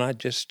Pollock, why not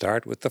just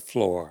start with the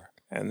floor?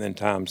 And then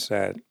Tom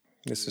said,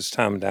 this is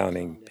Tom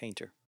Downing,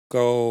 Painter.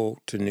 Go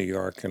to New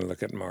York and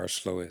look at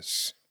Morris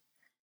Louis.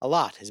 A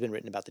lot has been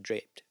written about the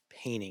draped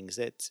paintings.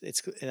 It's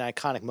an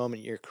iconic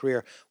moment in your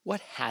career.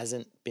 What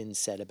hasn't been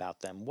said about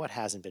them? What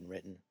hasn't been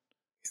written?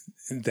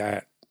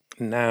 That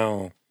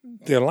now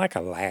they're like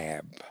a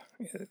lab.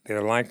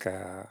 They're like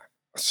a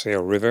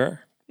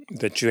river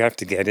that you have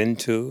to get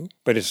into,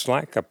 but it's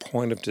like a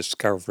point of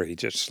discovery,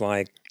 just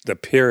like the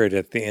period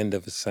at the end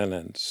of a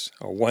sentence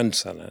or one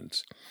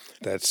sentence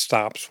that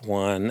stops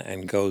one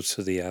and goes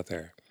to the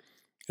other.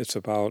 It's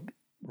about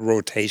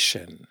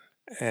rotation,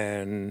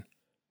 and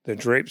the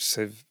drapes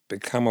have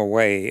become a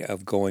way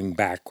of going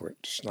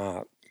backwards,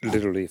 not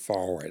literally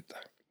forward,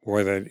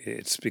 whether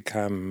it's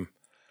become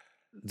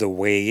the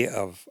way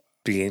of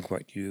being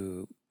what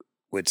you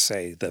would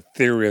say the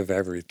theory of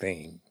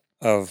everything,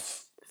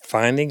 of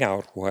finding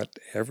out what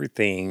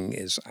everything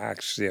is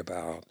actually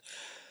about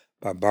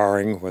by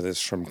borrowing, whether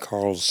it's from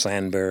Carl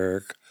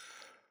Sandburg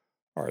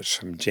or it's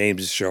from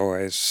James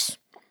Joyce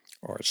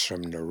or it's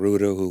from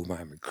Neruda, whom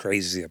I'm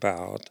crazy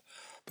about,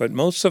 but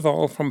most of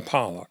all from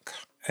Pollock.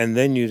 And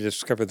then you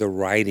discover the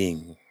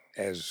writing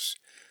as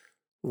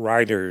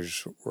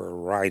writers were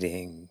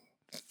writing.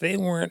 They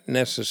weren't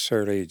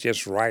necessarily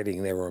just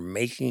writing, they were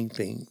making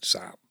things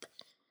up.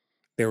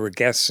 They were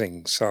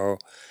guessing. So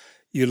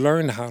you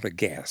learn how to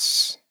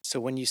guess. So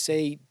when you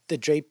say the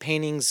drape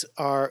paintings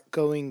are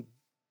going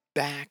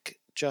back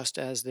just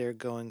as they're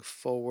going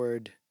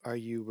forward, are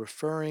you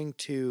referring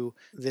to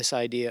this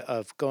idea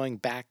of going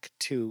back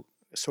to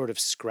sort of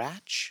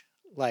scratch,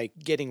 like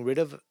getting rid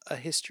of a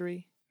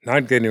history?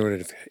 Not getting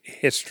rid of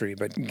history,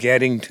 but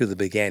getting to the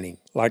beginning,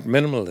 like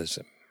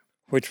minimalism,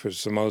 which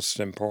was the most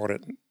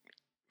important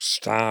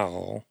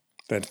style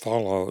that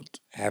followed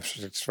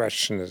abstract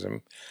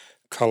expressionism,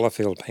 color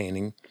field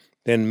painting,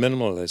 then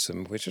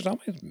minimalism, which is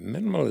always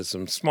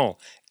minimalism, small,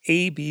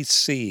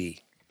 ABC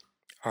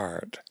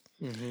art.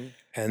 Mm-hmm.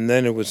 And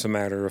then it was a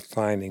matter of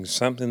finding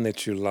something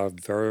that you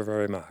loved very,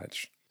 very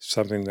much,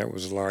 something that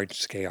was large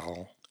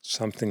scale,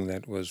 something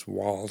that was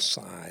wall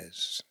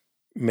size,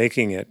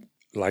 making it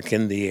like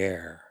in the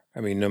air.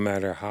 I mean, no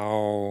matter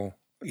how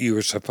you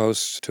were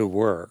supposed to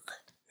work,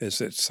 is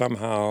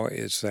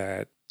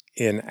that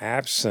in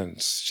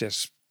absence,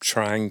 just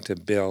trying to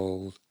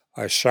build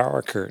a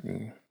shower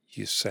curtain,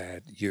 you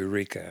said,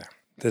 Eureka,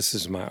 this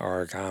is my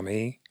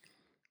origami,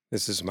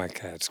 this is my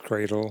Cat's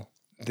Cradle,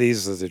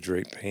 these are the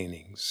drape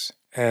paintings.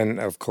 And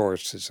of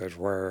course, it said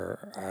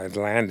where I'd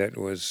landed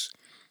was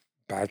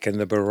back in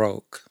the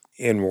Baroque,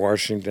 in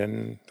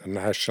Washington, the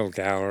National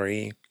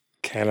Gallery,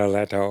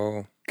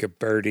 Canaletto,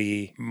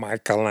 Ghiberti,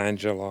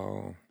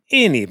 Michelangelo,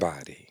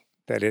 anybody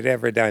that had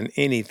ever done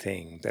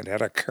anything that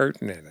had a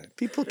curtain in it.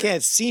 People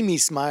can't see me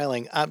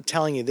smiling. I'm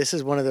telling you, this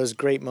is one of those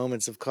great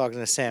moments of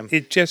Cognizant Sam.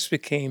 It just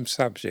became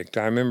subject.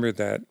 I remember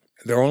that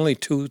there were only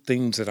two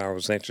things that I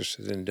was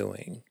interested in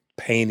doing: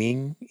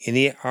 painting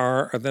any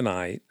hour of the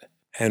night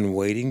and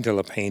waiting till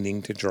a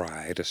painting to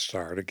dry to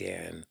start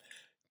again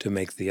to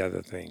make the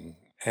other thing.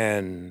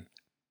 And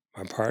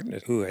my partner,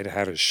 who had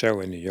had a show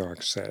in New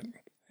York, said,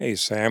 "Hey,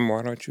 Sam,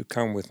 why don't you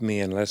come with me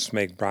and let's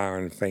make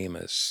Byron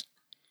famous?"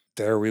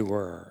 There we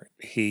were.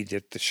 He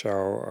did the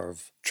show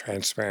of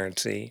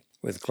Transparency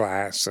with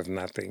glass of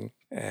nothing,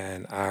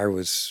 and I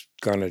was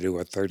going to do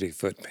a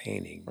 30-foot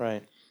painting.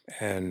 Right.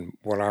 And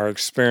what our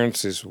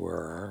experiences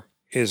were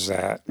is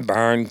that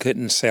Byron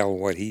couldn't sell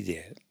what he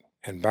did.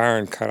 And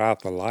Byron cut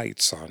out the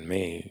lights on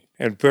me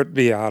and put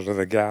me out of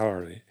the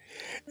gallery.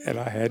 And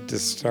I had to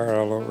start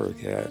all over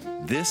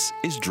again. This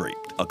is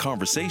Draped, a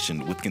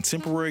conversation with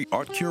contemporary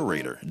art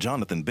curator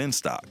Jonathan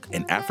Benstock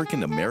and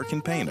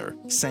African-American painter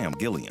Sam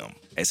Gilliam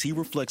as he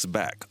reflects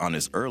back on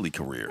his early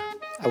career.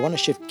 I want to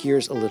shift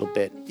gears a little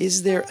bit.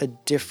 Is there a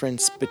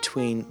difference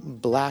between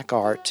Black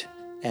art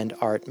and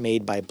art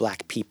made by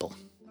Black people?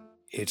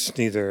 It's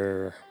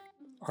neither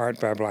art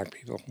by Black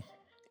people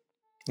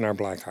nor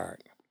Black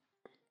art.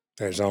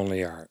 There's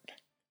only art.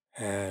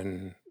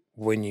 And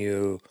when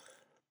you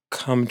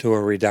come to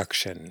a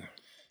reduction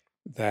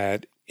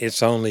that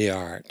it's only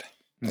art,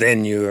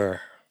 then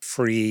you're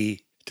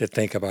free to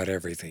think about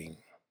everything.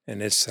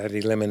 And it's that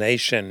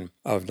elimination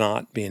of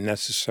not being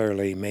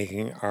necessarily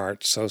making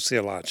art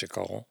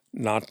sociological,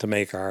 not to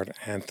make art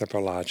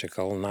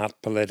anthropological,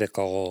 not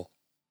political,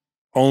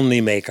 only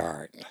make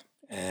art.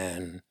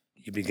 And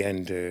you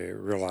begin to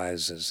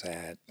realize is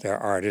that there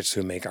are artists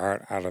who make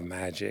art out of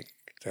magic.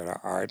 There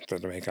are art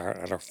that make art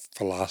out of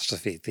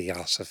philosophy,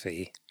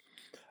 theosophy.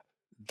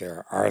 There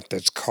are art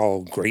that's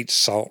called great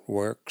salt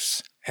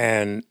works.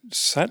 And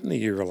suddenly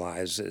you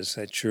realize is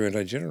that you're in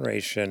a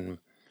generation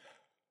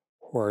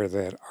where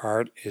that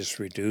art is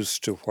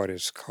reduced to what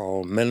is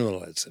called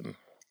minimalism,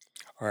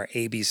 or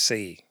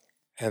ABC.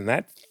 And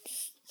that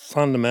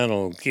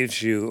fundamental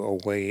gives you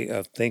a way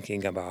of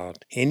thinking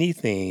about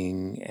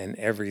anything and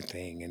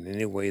everything in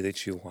any way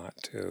that you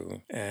want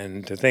to,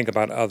 and to think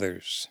about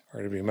others,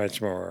 or to be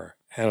much more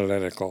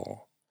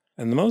analytical.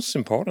 And the most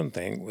important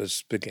thing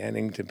was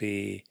beginning to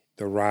be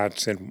the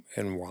riots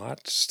in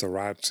Watts, the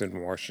riots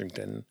in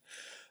Washington,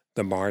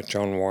 the March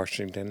on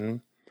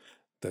Washington,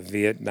 the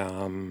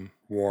Vietnam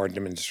War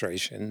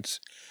demonstrations,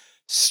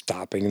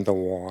 stopping the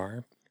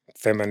war,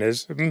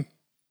 feminism,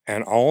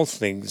 and all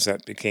things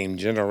that became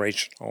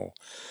generational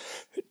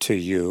to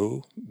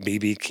you,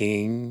 B.B.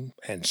 King,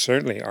 and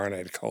certainly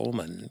Ornette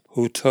Coleman,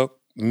 who took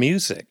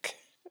music,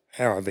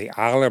 or the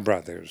Isler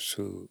Brothers,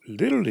 who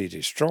literally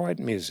destroyed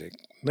music,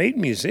 made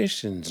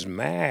musicians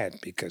mad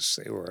because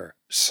they were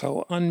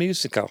so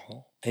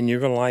unmusical. And you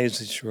realize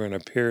that you were in a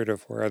period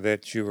of where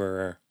that you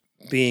were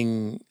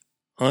being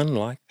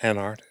unlike an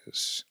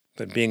artist,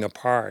 but being a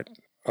part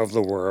of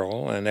the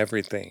world and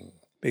everything,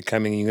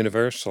 becoming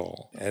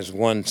universal. As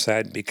one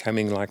said,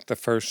 becoming like the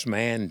first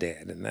man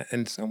did.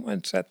 And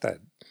someone said that.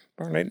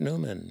 Barnett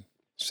Newman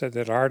said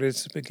that art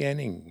is the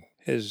beginning.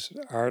 His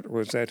art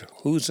was that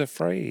who's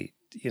afraid,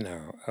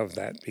 of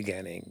that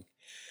beginning.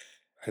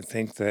 I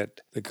think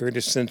that the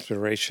greatest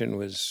inspiration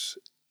was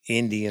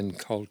Indian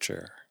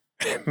culture.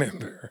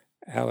 Remember,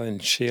 Alan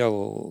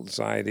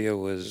Schill's idea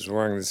was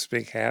wearing this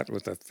big hat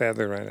with a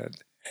feather in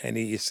it. And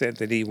he said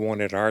that he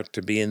wanted art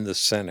to be in the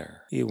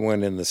center. He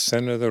went in the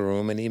center of the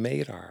room and he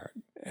made art.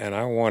 And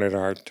I wanted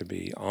art to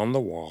be on the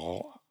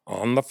wall,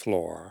 on the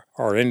floor,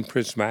 or in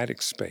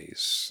prismatic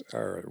space,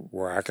 or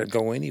where I could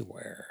go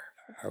anywhere.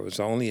 I was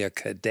only a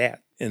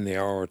cadet in the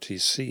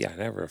ROTC. I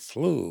never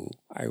flew.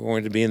 I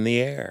wanted to be in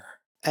the air.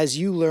 As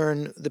you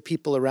learn, the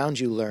people around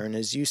you learn.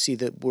 As you see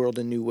the world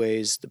in new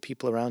ways, the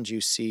people around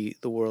you see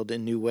the world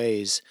in new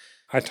ways.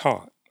 I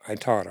taught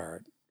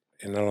art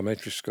in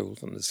elementary school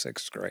from the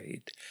 6th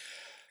grade.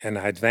 And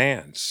I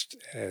advanced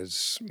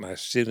as my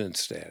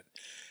students did.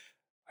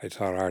 I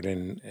taught art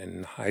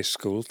in high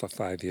school for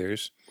 5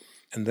 years.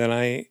 And then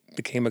I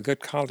became a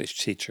good college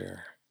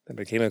teacher. I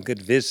became a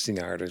good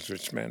visiting artist,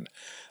 which meant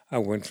I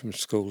went from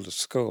school to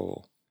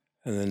school.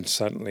 And then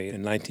suddenly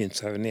in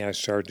 1970, I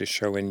started to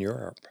show in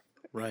Europe,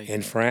 Right.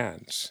 in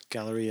France.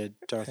 Galleria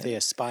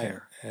Dorothea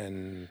Speyer.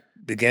 And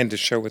began to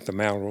show with the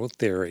Malraux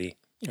theory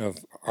of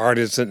art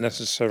isn't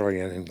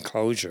necessarily an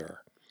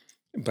enclosure,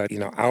 but,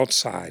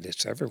 outside,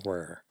 it's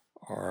everywhere.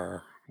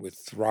 Or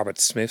with Robert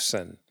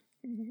Smithson,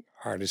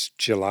 art is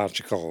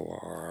geological,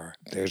 or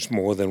there's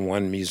more than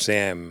one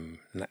museum,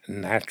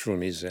 natural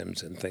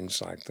museums and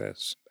things like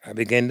this. I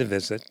began to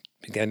visit,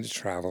 began to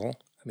travel.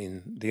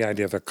 The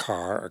idea of a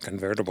car, a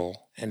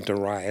convertible, and to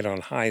ride on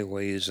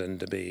highways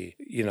and to be,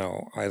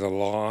 either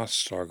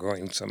lost or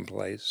going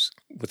someplace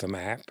with a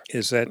map,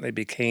 is that it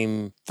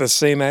became the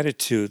same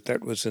attitude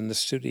that was in the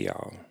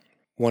studio.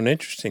 One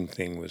interesting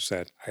thing was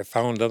that I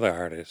found other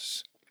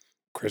artists,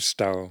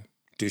 Christo,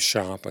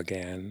 Duchamp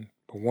again.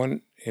 But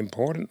one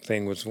important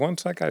thing was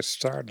once I got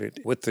started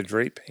with the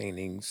drape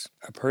paintings,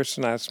 a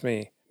person asked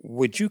me,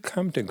 would you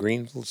come to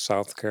Greenville,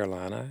 South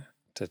Carolina,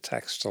 to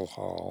Textile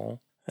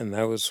Hall? And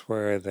that was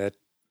where that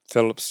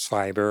Phillips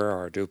Fiber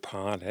or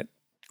DuPont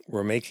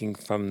were making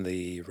from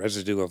the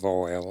residue of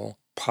oil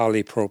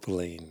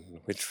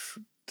polypropylene, which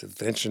the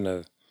invention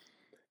of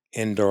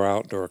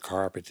indoor-outdoor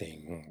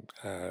carpeting,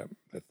 a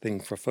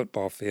thing for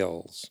football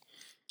fields,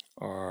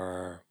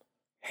 or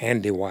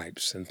handy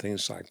wipes and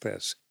things like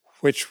this,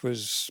 which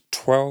was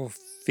 12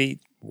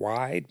 feet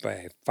wide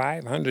by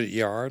 500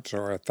 yards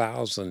or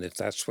 1,000 if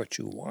that's what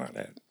you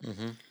wanted.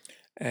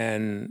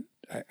 And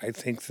I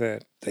think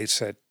that they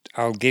said,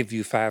 I'll give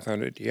you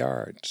 500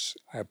 yards.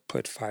 I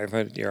put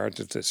 500 yards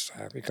of this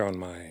fabric on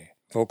my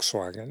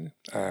Volkswagen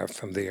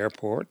from the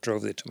airport,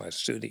 drove it to my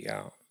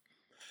studio.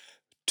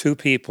 2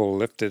 people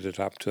lifted it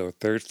up to a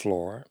 3rd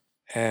floor,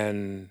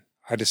 and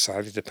I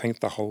decided to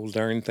paint the whole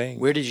darn thing.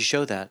 Where did you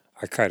show that?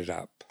 I cut it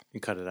up. You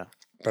cut it out.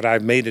 But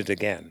I've made it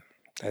again.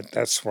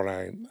 That's what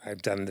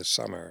I've done this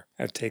summer.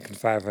 I've taken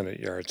 500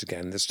 yards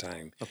again this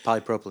time. Of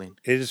polypropylene.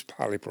 It is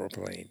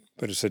polypropylene,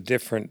 but it's a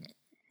different,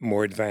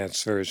 more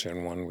advanced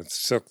version, one with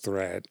silk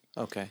thread.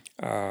 Okay.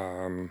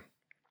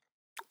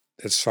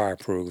 It's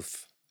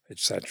fireproof,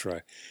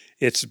 etc.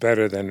 It's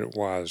better than it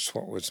was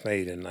what was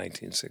made in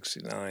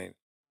 1969.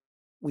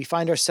 We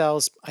find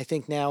ourselves, I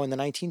think, now in the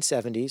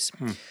 1970s.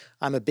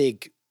 I'm a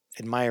big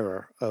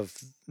admirer of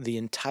the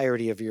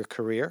entirety of your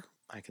career.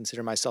 I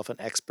consider myself an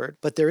expert.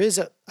 But there is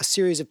a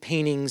series of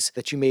paintings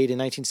that you made in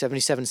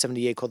 1977,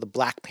 78 called the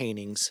Black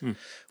Paintings,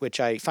 which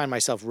I find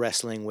myself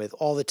wrestling with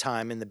all the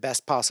time in the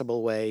best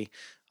possible way.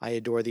 I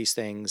adore these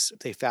things.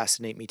 They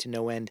fascinate me to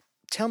no end.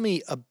 Tell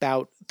me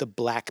about the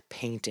Black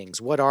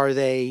Paintings. What are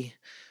they?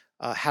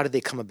 How did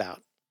they come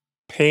about?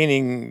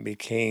 Painting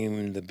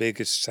became the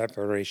biggest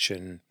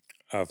separation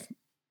of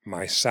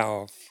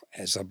myself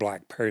as a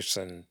Black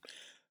person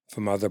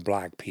from other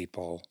Black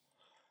people,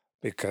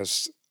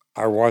 because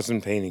I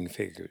wasn't painting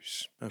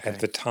figures. At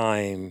the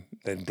time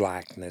that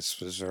Blackness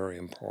was very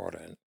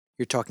important.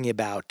 You're talking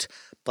about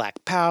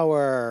Black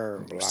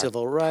power, Black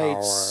civil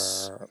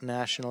rights, power.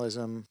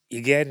 nationalism.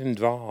 You get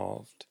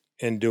involved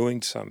in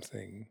doing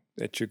something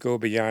that you go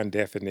beyond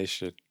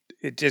definition.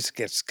 It just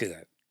gets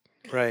good.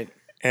 Right.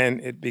 And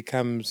it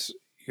becomes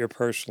your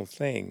personal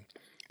thing.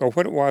 But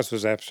what it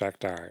was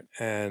abstract art.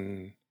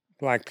 And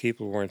Black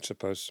people weren't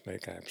supposed to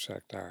make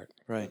abstract art.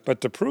 Right.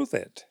 But to prove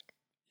it,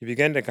 you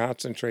began to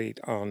concentrate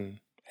on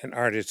an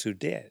artist who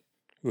did,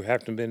 who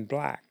happened to have been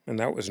Black, and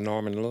that was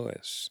Norman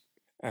Lewis.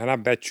 And I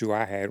bet you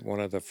I had one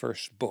of the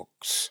first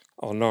books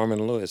on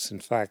Norman Lewis. In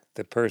fact,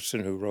 the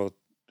person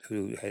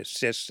who has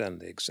just done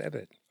the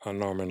exhibit on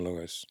Norman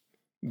Lewis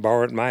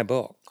borrowed my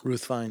book.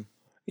 Ruth Fine.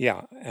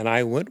 Yeah, and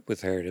I went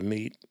with her to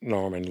meet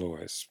Norman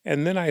Lewis.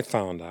 And then I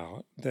found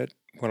out that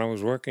when I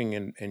was working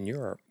in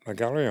Europe, a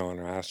gallery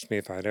owner asked me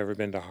if I'd ever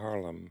been to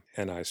Harlem.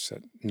 And I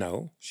said,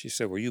 no. She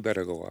said, well, you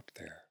better go up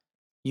there.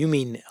 You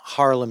mean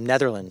Harlem,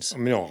 Netherlands? I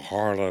mean, no,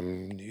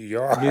 Harlem, New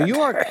York. New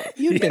York.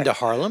 You've been to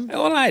Harlem.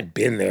 Well, I'd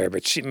been there,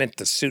 but she meant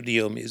the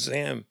Studio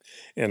Museum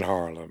in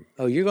Harlem.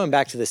 Oh, you're going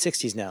back to the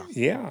 60s now.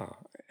 Yeah.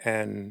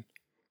 And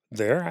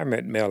there I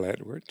met Mel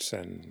Edwards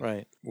and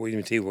Right.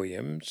 William T.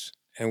 Williams,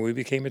 and we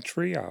became a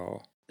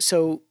trio.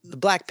 So the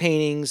Black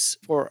Paintings,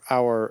 for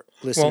our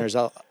listeners,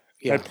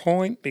 My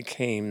point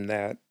became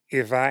that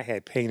if I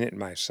had painted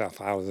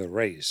myself out of the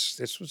race,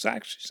 this was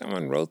actually,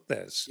 someone wrote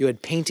this. You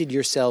had painted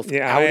yourself I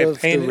out had of the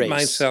painted race.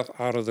 myself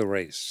out of the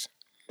race.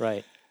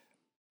 Right.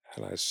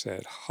 And I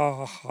said,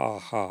 ha, ha,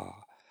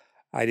 ha.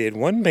 I did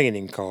one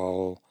painting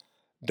called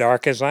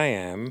Dark as I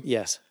Am.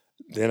 Yes.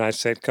 Then I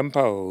said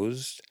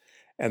Composed.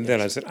 And then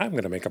I said, I'm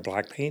going to make a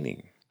Black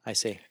painting. I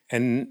see.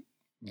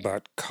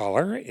 But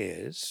color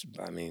is,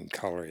 I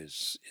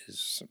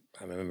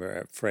remember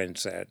a friend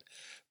said,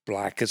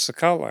 Black is the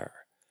color,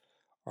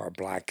 or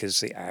Black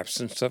is the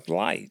absence of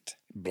light.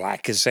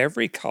 Black is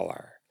every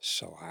color.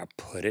 So I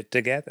put it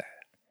together.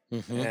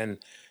 And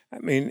I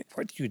mean,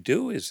 what you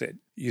do is that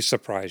you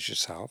surprise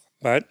yourself.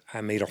 But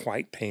I made a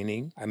white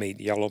painting. I made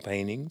yellow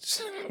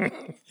paintings.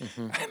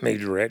 I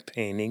made red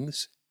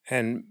paintings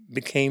and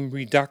became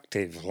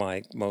reductive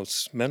like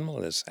most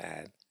minimalists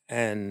had,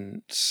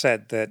 and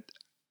said that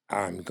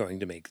I'm going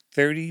to make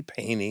 30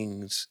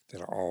 paintings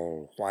that are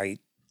all white,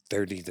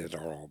 30 that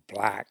are all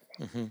Black.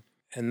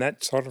 And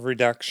that sort of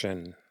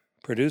reduction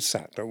produced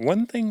that. But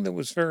one thing that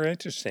was very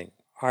interesting,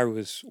 I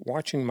was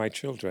watching my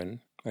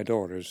children, my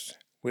daughters,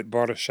 we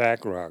bought a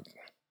shag rug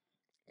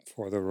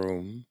for the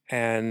room,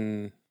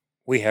 and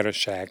we had a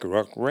shag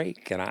rug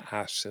rake, and I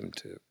asked them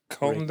to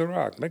comb the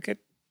rug, make it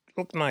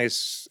look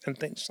nice and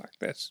things like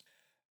this.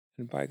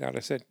 And by God, I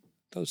said,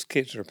 those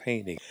kids are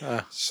painting.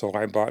 So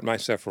I bought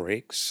myself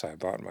rakes, I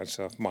bought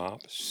myself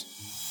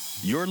mops.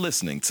 You're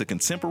listening to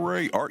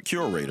contemporary art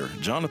curator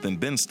Jonathan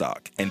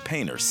Benstock and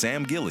painter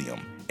Sam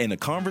Gilliam in a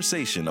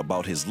conversation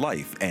about his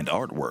life and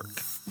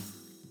artwork.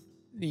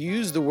 You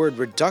use the word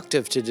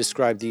reductive to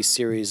describe these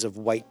series of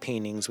white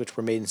paintings, which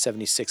were made in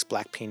 76,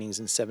 Black paintings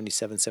in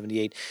 77,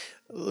 78.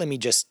 Let me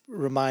just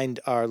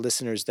remind our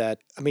listeners that,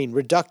 I mean,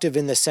 reductive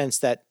in the sense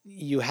that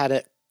you had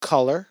a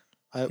color,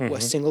 a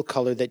single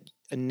color that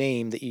a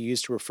name that you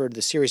use to refer to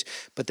the series,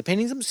 but the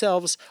paintings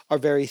themselves are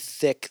very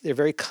thick. They're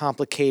very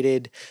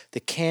complicated. The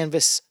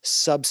canvas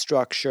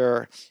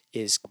substructure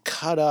is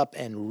cut up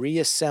and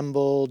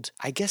reassembled.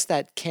 I guess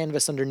that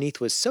canvas underneath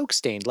was soak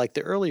stained like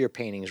the earlier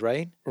paintings,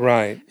 right?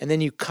 Right. And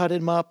then you cut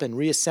them up and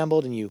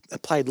reassembled, and you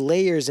applied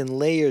layers and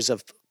layers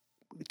of,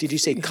 did you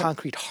say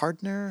concrete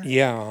hardener?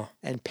 Yeah.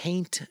 And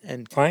paint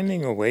and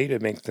Finding a way to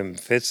make them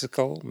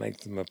physical,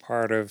 make them a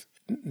part of,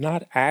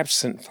 not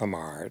absent from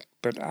art,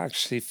 but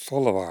actually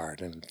full of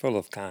art and full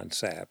of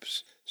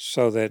concepts,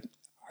 so that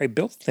I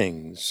built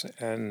things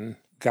and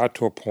got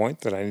to a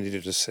point that I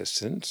needed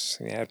assistance.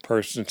 I had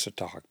persons to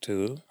talk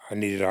to. I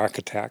needed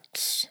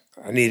architects.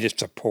 I needed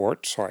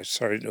support, so I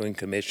started doing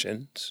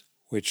commissions,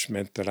 which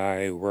meant that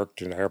I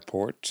worked in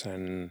airports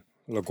and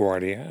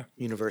LaGuardia.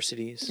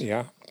 universities.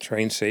 Yeah,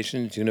 train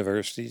stations,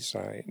 universities.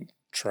 I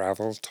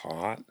traveled,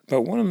 taught.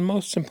 But one of the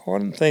most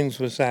important things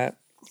was that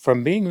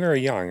from being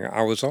very young,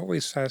 I was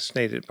always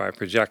fascinated by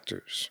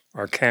projectors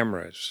or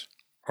cameras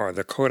or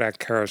the Kodak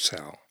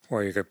carousel,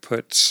 where you could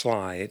put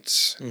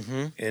slides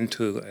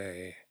into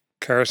a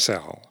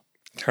carousel,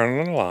 turn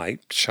on a light,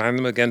 shine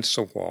them against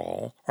a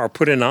wall, or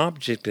put an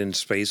object in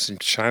space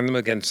and shine them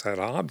against that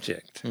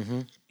object.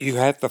 You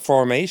had the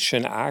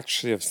formation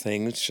actually of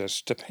things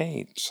just to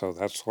paint. So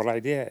that's what I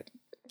did.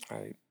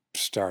 I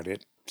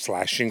started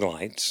flashing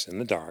lights in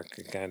the dark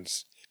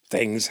against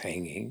things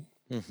hanging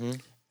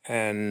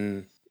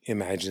and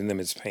imagined them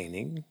as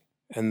painting.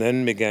 And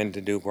then began to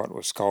do what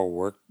was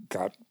called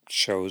got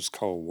shows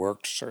called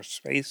works or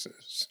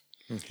spaces.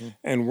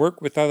 And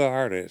work with other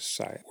artists.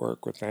 I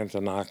work with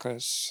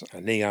Antonakis,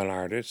 a neon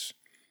artist,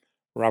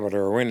 Robert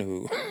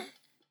Irwin,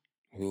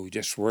 who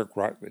just worked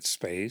right with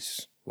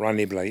space,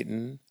 Ronnie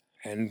Blayton.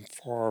 And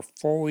for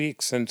 4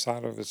 weeks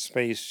inside of a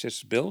space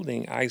just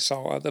building, I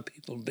saw other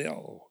people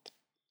build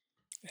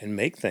and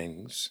make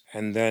things.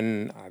 And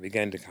then I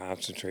began to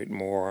concentrate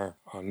more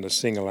on the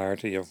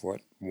singularity of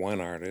what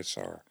one artist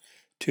or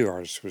two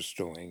artists was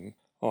doing,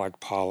 like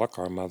Pollock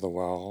or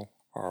Motherwell,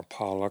 or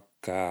Pollock,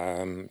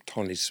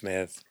 Tony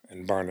Smith,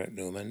 and Barnett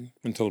Newman,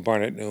 until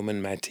Barnett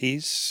Newman,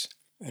 Matisse.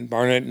 And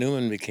Barnett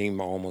Newman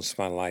became almost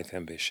my life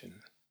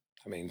ambition.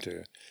 I mean,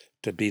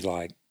 to be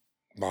like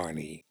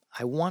Barney.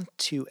 I want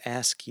to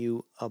ask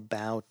you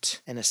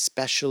about an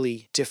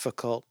especially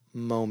difficult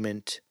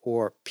moment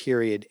or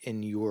period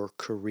in your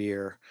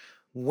career.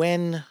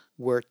 When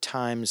were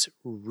times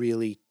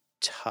really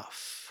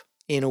tough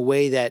in a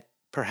way that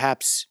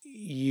perhaps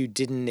you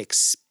didn't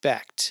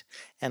expect?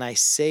 And I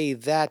say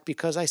that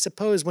because I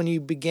suppose when you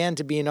began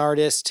to be an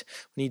artist,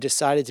 when you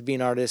decided to be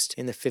an artist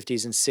in the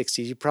 50s and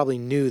 60s, you probably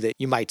knew that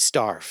you might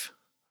starve.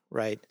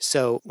 Right.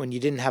 So when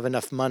you didn't have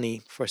enough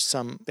money for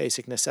some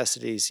basic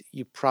necessities,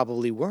 you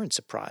probably weren't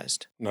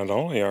surprised. Not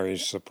only are you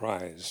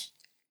surprised,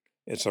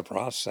 it's a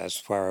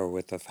process where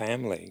with the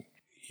family,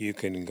 you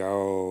can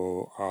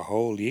go a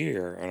whole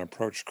year and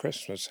approach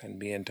Christmas and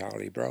be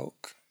entirely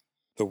broke.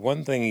 The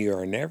one thing you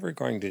are never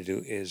going to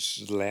do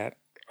is let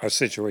a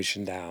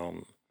situation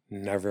down,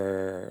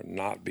 never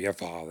not be a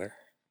father,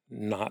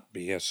 not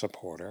be a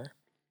supporter,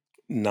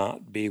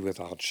 not be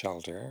without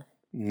shelter,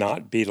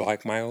 not be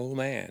like my old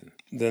man.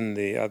 Then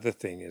the other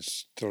thing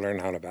is to learn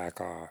how to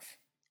back off,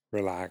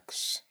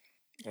 relax,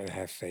 and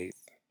have faith.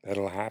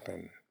 That'll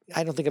happen.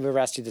 I don't think I've ever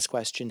asked you this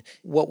question.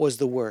 What was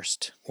the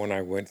worst? When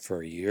I went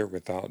for a year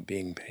without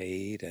being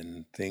paid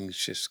and things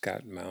just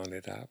got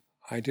mounted up,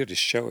 I did a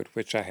show at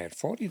which I had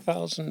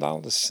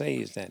 $40,000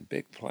 saved and had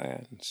big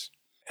plans,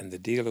 and the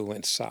dealer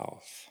went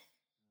south.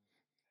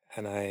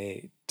 And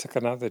I took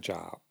another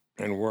job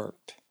and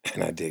worked,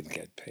 and I did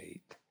get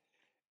paid.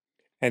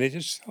 And it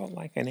just felt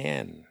like an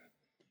end.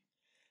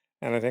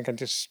 And I think I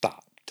just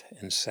stopped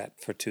and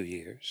sat for 2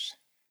 years,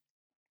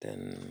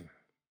 then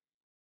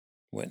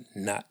went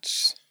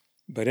nuts.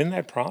 But in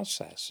that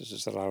process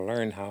is that I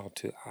learned how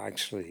to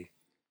actually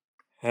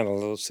handle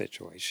those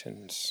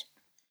situations.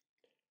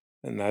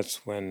 And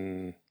that's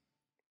when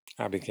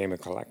I became a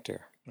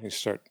collector. I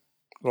start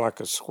like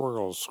a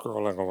squirrel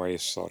scrolling away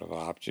sort of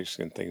objects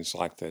and things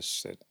like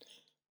this that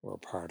were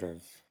part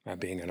of my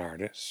being an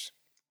artist.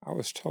 I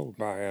was told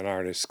by an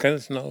artist,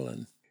 Kenneth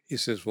Nolan, he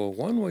says, well,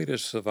 one way to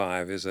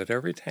survive is that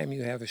every time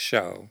you have a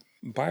show,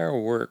 buy a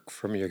work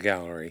from your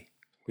gallery,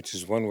 which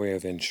is one way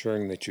of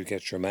ensuring that you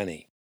get your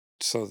money,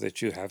 so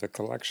that you have a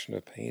collection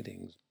of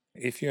paintings.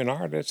 If you're an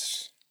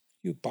artist,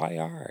 you buy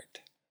art.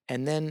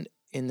 And then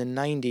in the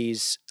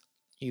 90s,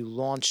 you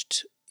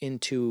launched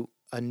into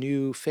a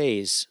new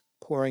phase,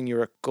 pouring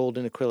your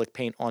golden acrylic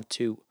paint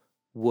onto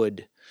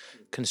wood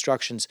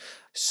constructions.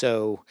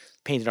 So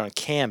painted on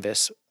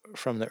canvas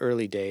from the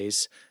early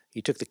days.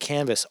 You took the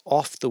canvas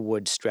off the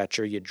wood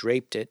stretcher, you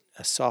draped it,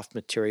 a soft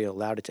material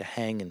allowed it to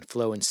hang and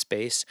flow in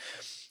space.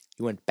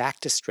 You went back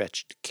to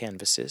stretched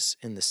canvases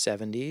in the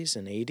 70s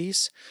and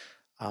 80s,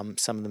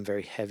 some of them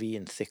very heavy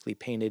and thickly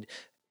painted.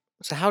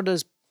 So how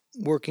does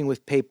working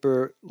with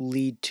paper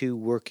lead to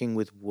working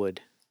with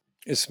wood?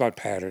 It's about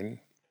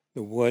pattern.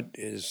 The wood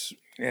is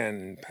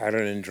in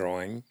pattern and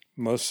drawing.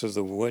 Most of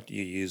the wood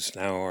you use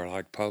now are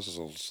like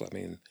puzzles. I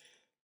mean,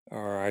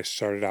 or I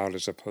started out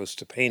as opposed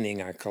to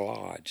painting, I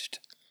collaged.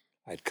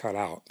 I'd cut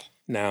out.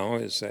 Now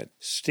is that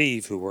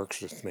Steve, who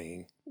works with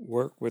me,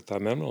 worked with a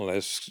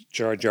minimalist,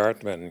 George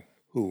Artman,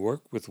 who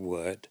worked with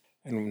wood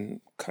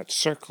and cut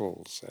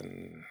circles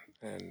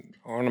and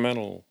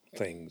ornamental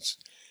things.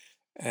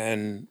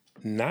 And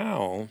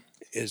now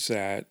is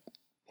that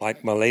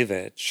like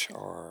Malevich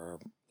or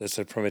the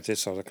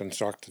primitists or the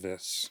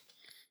constructivists,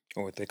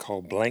 or what they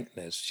call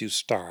blankness, you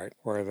start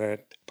where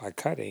that by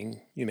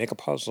cutting, you make a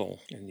puzzle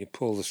and you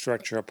pull the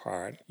structure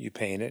apart, you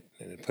paint it,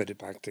 and then put it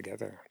back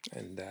together.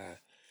 And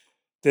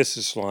this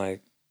is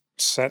like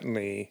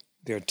certainly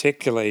the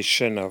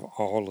articulation of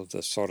all of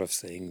the sort of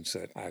things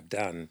that I've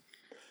done.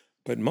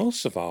 But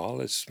most of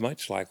all, it's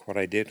much like what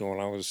I did when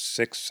I was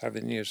 6,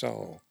 7 years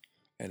old.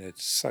 And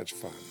it's such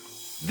fun.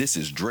 This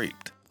is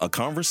Draped, a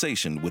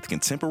conversation with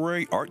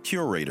contemporary art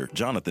curator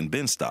Jonathan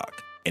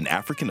Benstock and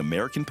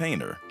African-American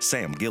painter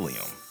Sam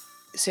Gilliam.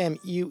 Sam,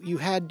 you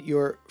had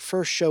your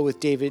first show with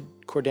David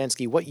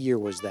Kordansky. What year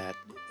was that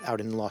out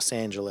in Los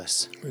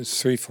Angeles? It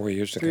was 3, 4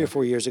 years ago. 3 or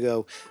 4 years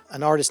ago.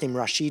 An artist named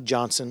Rashid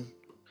Johnson,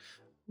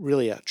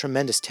 really a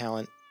tremendous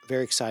talent,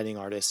 very exciting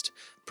artist,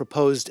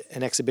 proposed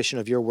an exhibition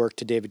of your work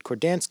to David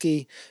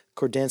Kordansky.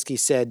 Kordansky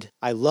said,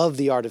 "I love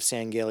the art of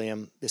Sam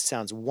Gilliam. This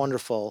sounds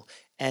wonderful."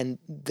 And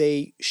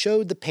they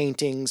showed the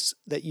paintings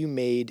that you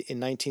made in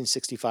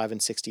 1965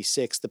 and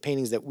 66, the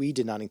paintings that we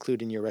did not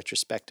include in your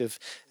retrospective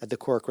at the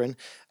Corcoran.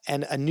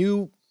 And a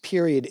new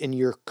period in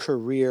your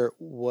career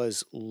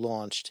was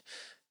launched.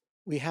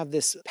 We have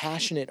this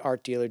passionate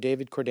art dealer,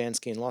 David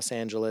Kordansky, in Los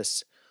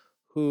Angeles,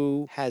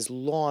 who has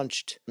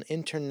launched an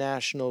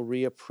international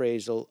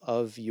reappraisal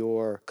of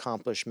your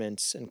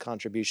accomplishments and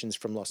contributions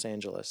from Los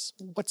Angeles.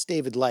 What's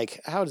David like?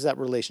 How does that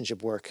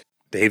relationship work?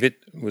 David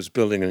was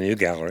building a new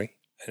gallery,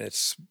 and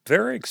it's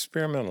very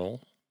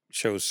experimental.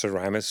 Shows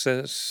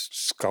ceramicists,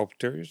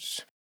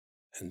 sculptors,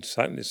 and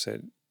suddenly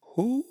said,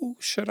 who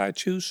should I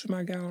choose for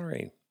my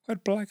gallery?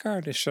 What black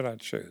artist should I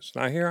choose?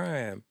 Now here I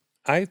am.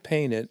 I've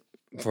painted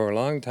for a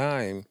long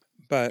time,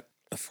 but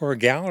for a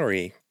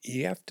gallery,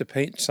 you have to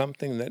paint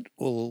something that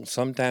will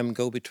sometime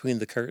go between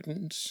the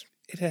curtains.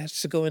 It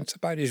has to go in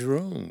somebody's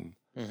room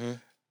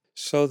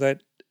so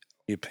that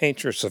you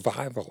paint your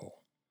survival.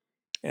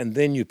 And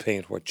then you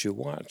paint what you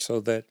want, so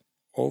that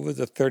over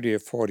the 30 or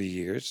 40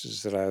 years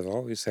is that I've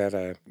always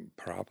had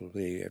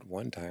probably at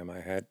one time I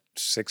had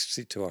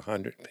 60 to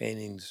 100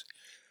 paintings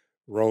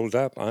rolled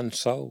up,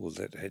 unsold,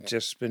 that had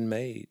just been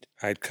made.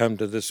 I'd come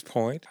to this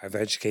point. I've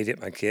educated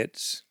my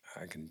kids.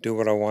 I can do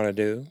what I want to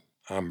do.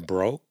 I'm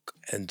broke.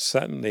 And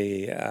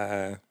suddenly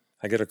I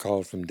get a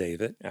call from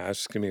David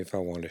asking me if I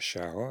want to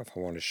show, if I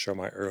want to show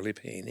my early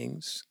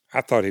paintings.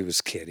 I thought he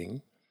was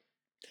kidding.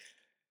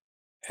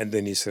 And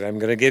then he said, I'm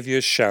going to give you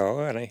a show.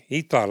 And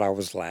he thought I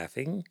was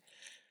laughing.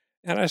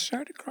 And I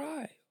started to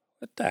cry.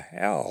 What the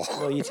hell?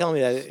 Well, you tell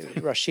me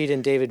that Rashid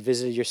and David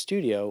visited your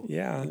studio.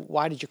 Yeah.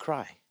 Why did you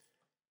cry?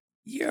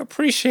 You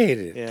appreciate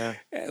it. Yeah.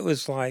 It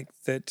was like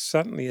that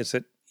suddenly is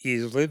that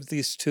you live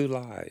these two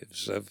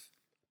lives of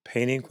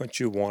painting what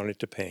you wanted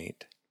to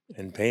paint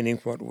and painting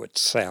what would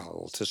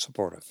sell to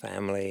support a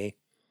family,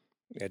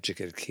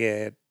 educate a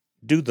kid,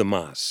 do the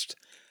must.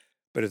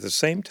 But at the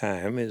same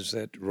time is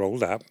that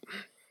rolled up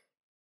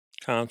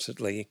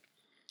constantly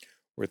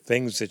were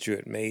things that you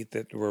had made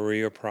that were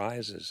real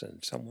prizes,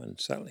 and someone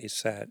suddenly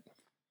said,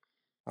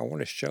 I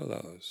want to show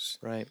those.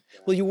 Right.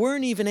 Well, you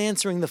weren't even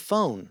answering the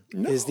phone,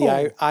 is No.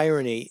 the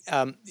irony.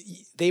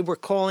 They were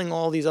calling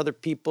all these other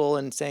people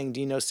and saying,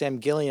 do you know Sam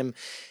Gilliam?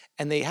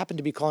 And they happened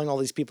to be calling all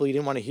these people you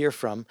didn't want to hear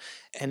from.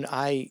 And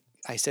I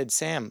said,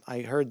 Sam,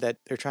 I heard that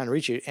they're trying to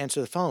reach you. Answer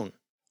the phone.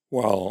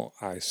 Well,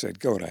 I said,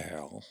 go to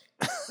hell.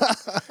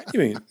 I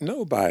mean,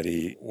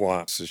 nobody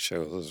wants to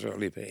show those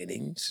early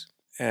paintings.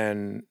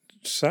 And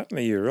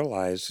suddenly you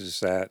realize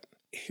is that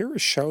here are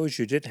shows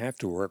you didn't have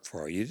to work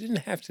for. You didn't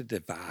have to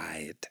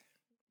divide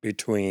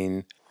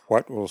between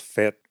what will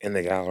fit in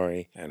the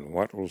gallery and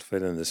what will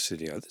fit in the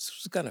studio. This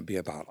was going to be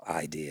about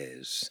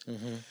ideas.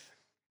 Mm-hmm.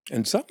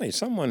 And suddenly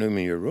someone whom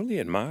you really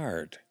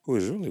admired, who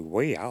was really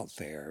way out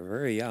there,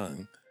 very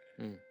young,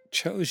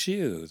 chose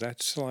you.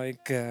 That's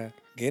like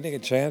getting a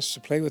chance to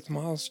play with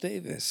Miles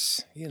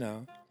Davis, you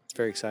know. It's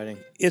very exciting.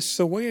 It's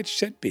the way it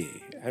should be.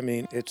 I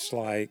mean, it's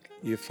like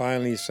you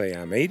finally say,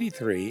 I'm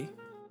 83,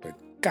 but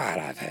God,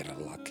 I've had a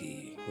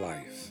lucky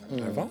life.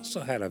 I've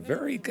also had a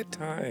very good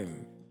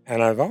time.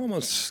 And I've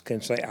almost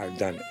can say I've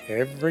done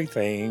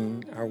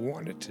everything I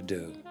wanted to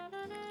do.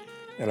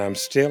 And I'm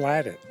still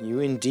at it. You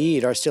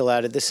indeed are still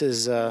at it. This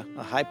is a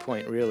high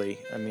point, really.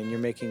 I mean, you're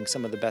making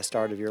some of the best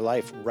art of your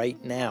life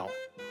right now.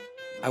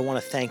 I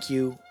want to thank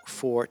you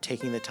for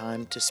taking the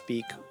time to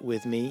speak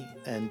with me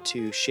and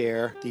to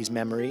share these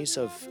memories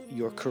of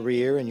your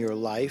career and your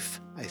life.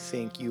 I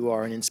think you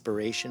are an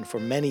inspiration for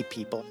many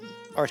people.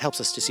 Art helps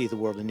us to see the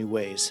world in new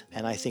ways,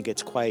 and I think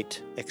it's quite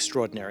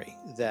extraordinary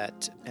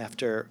that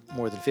after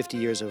more than 50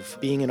 years of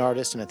being an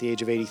artist and at the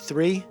age of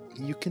 83,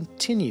 you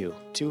continue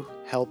to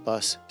help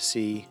us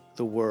see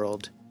the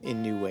world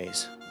in new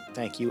ways.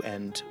 Thank you,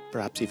 and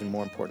perhaps even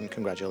more important,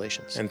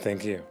 congratulations. And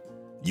thank you.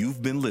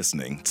 You've been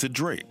listening to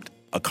Draped,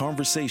 a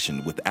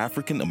conversation with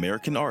African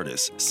American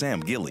artist Sam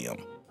Gilliam,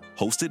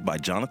 hosted by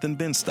Jonathan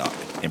Benstock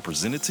and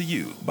presented to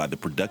you by the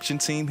production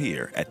team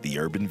here at The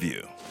Urban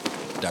View.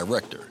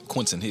 Director,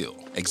 Quentin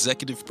Hill.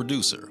 Executive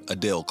Producer,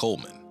 Adele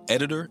Coleman.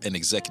 Editor and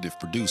Executive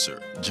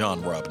Producer,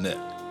 John Robnett.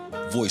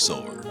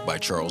 Voiceover by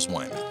Charles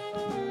Wyman.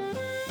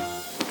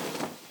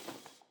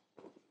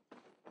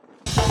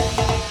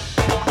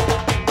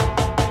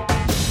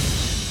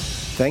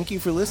 Thank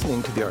you for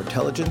listening to the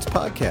Artelligence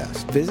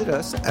Podcast. Visit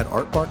us at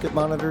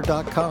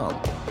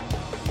artmarketmonitor.com.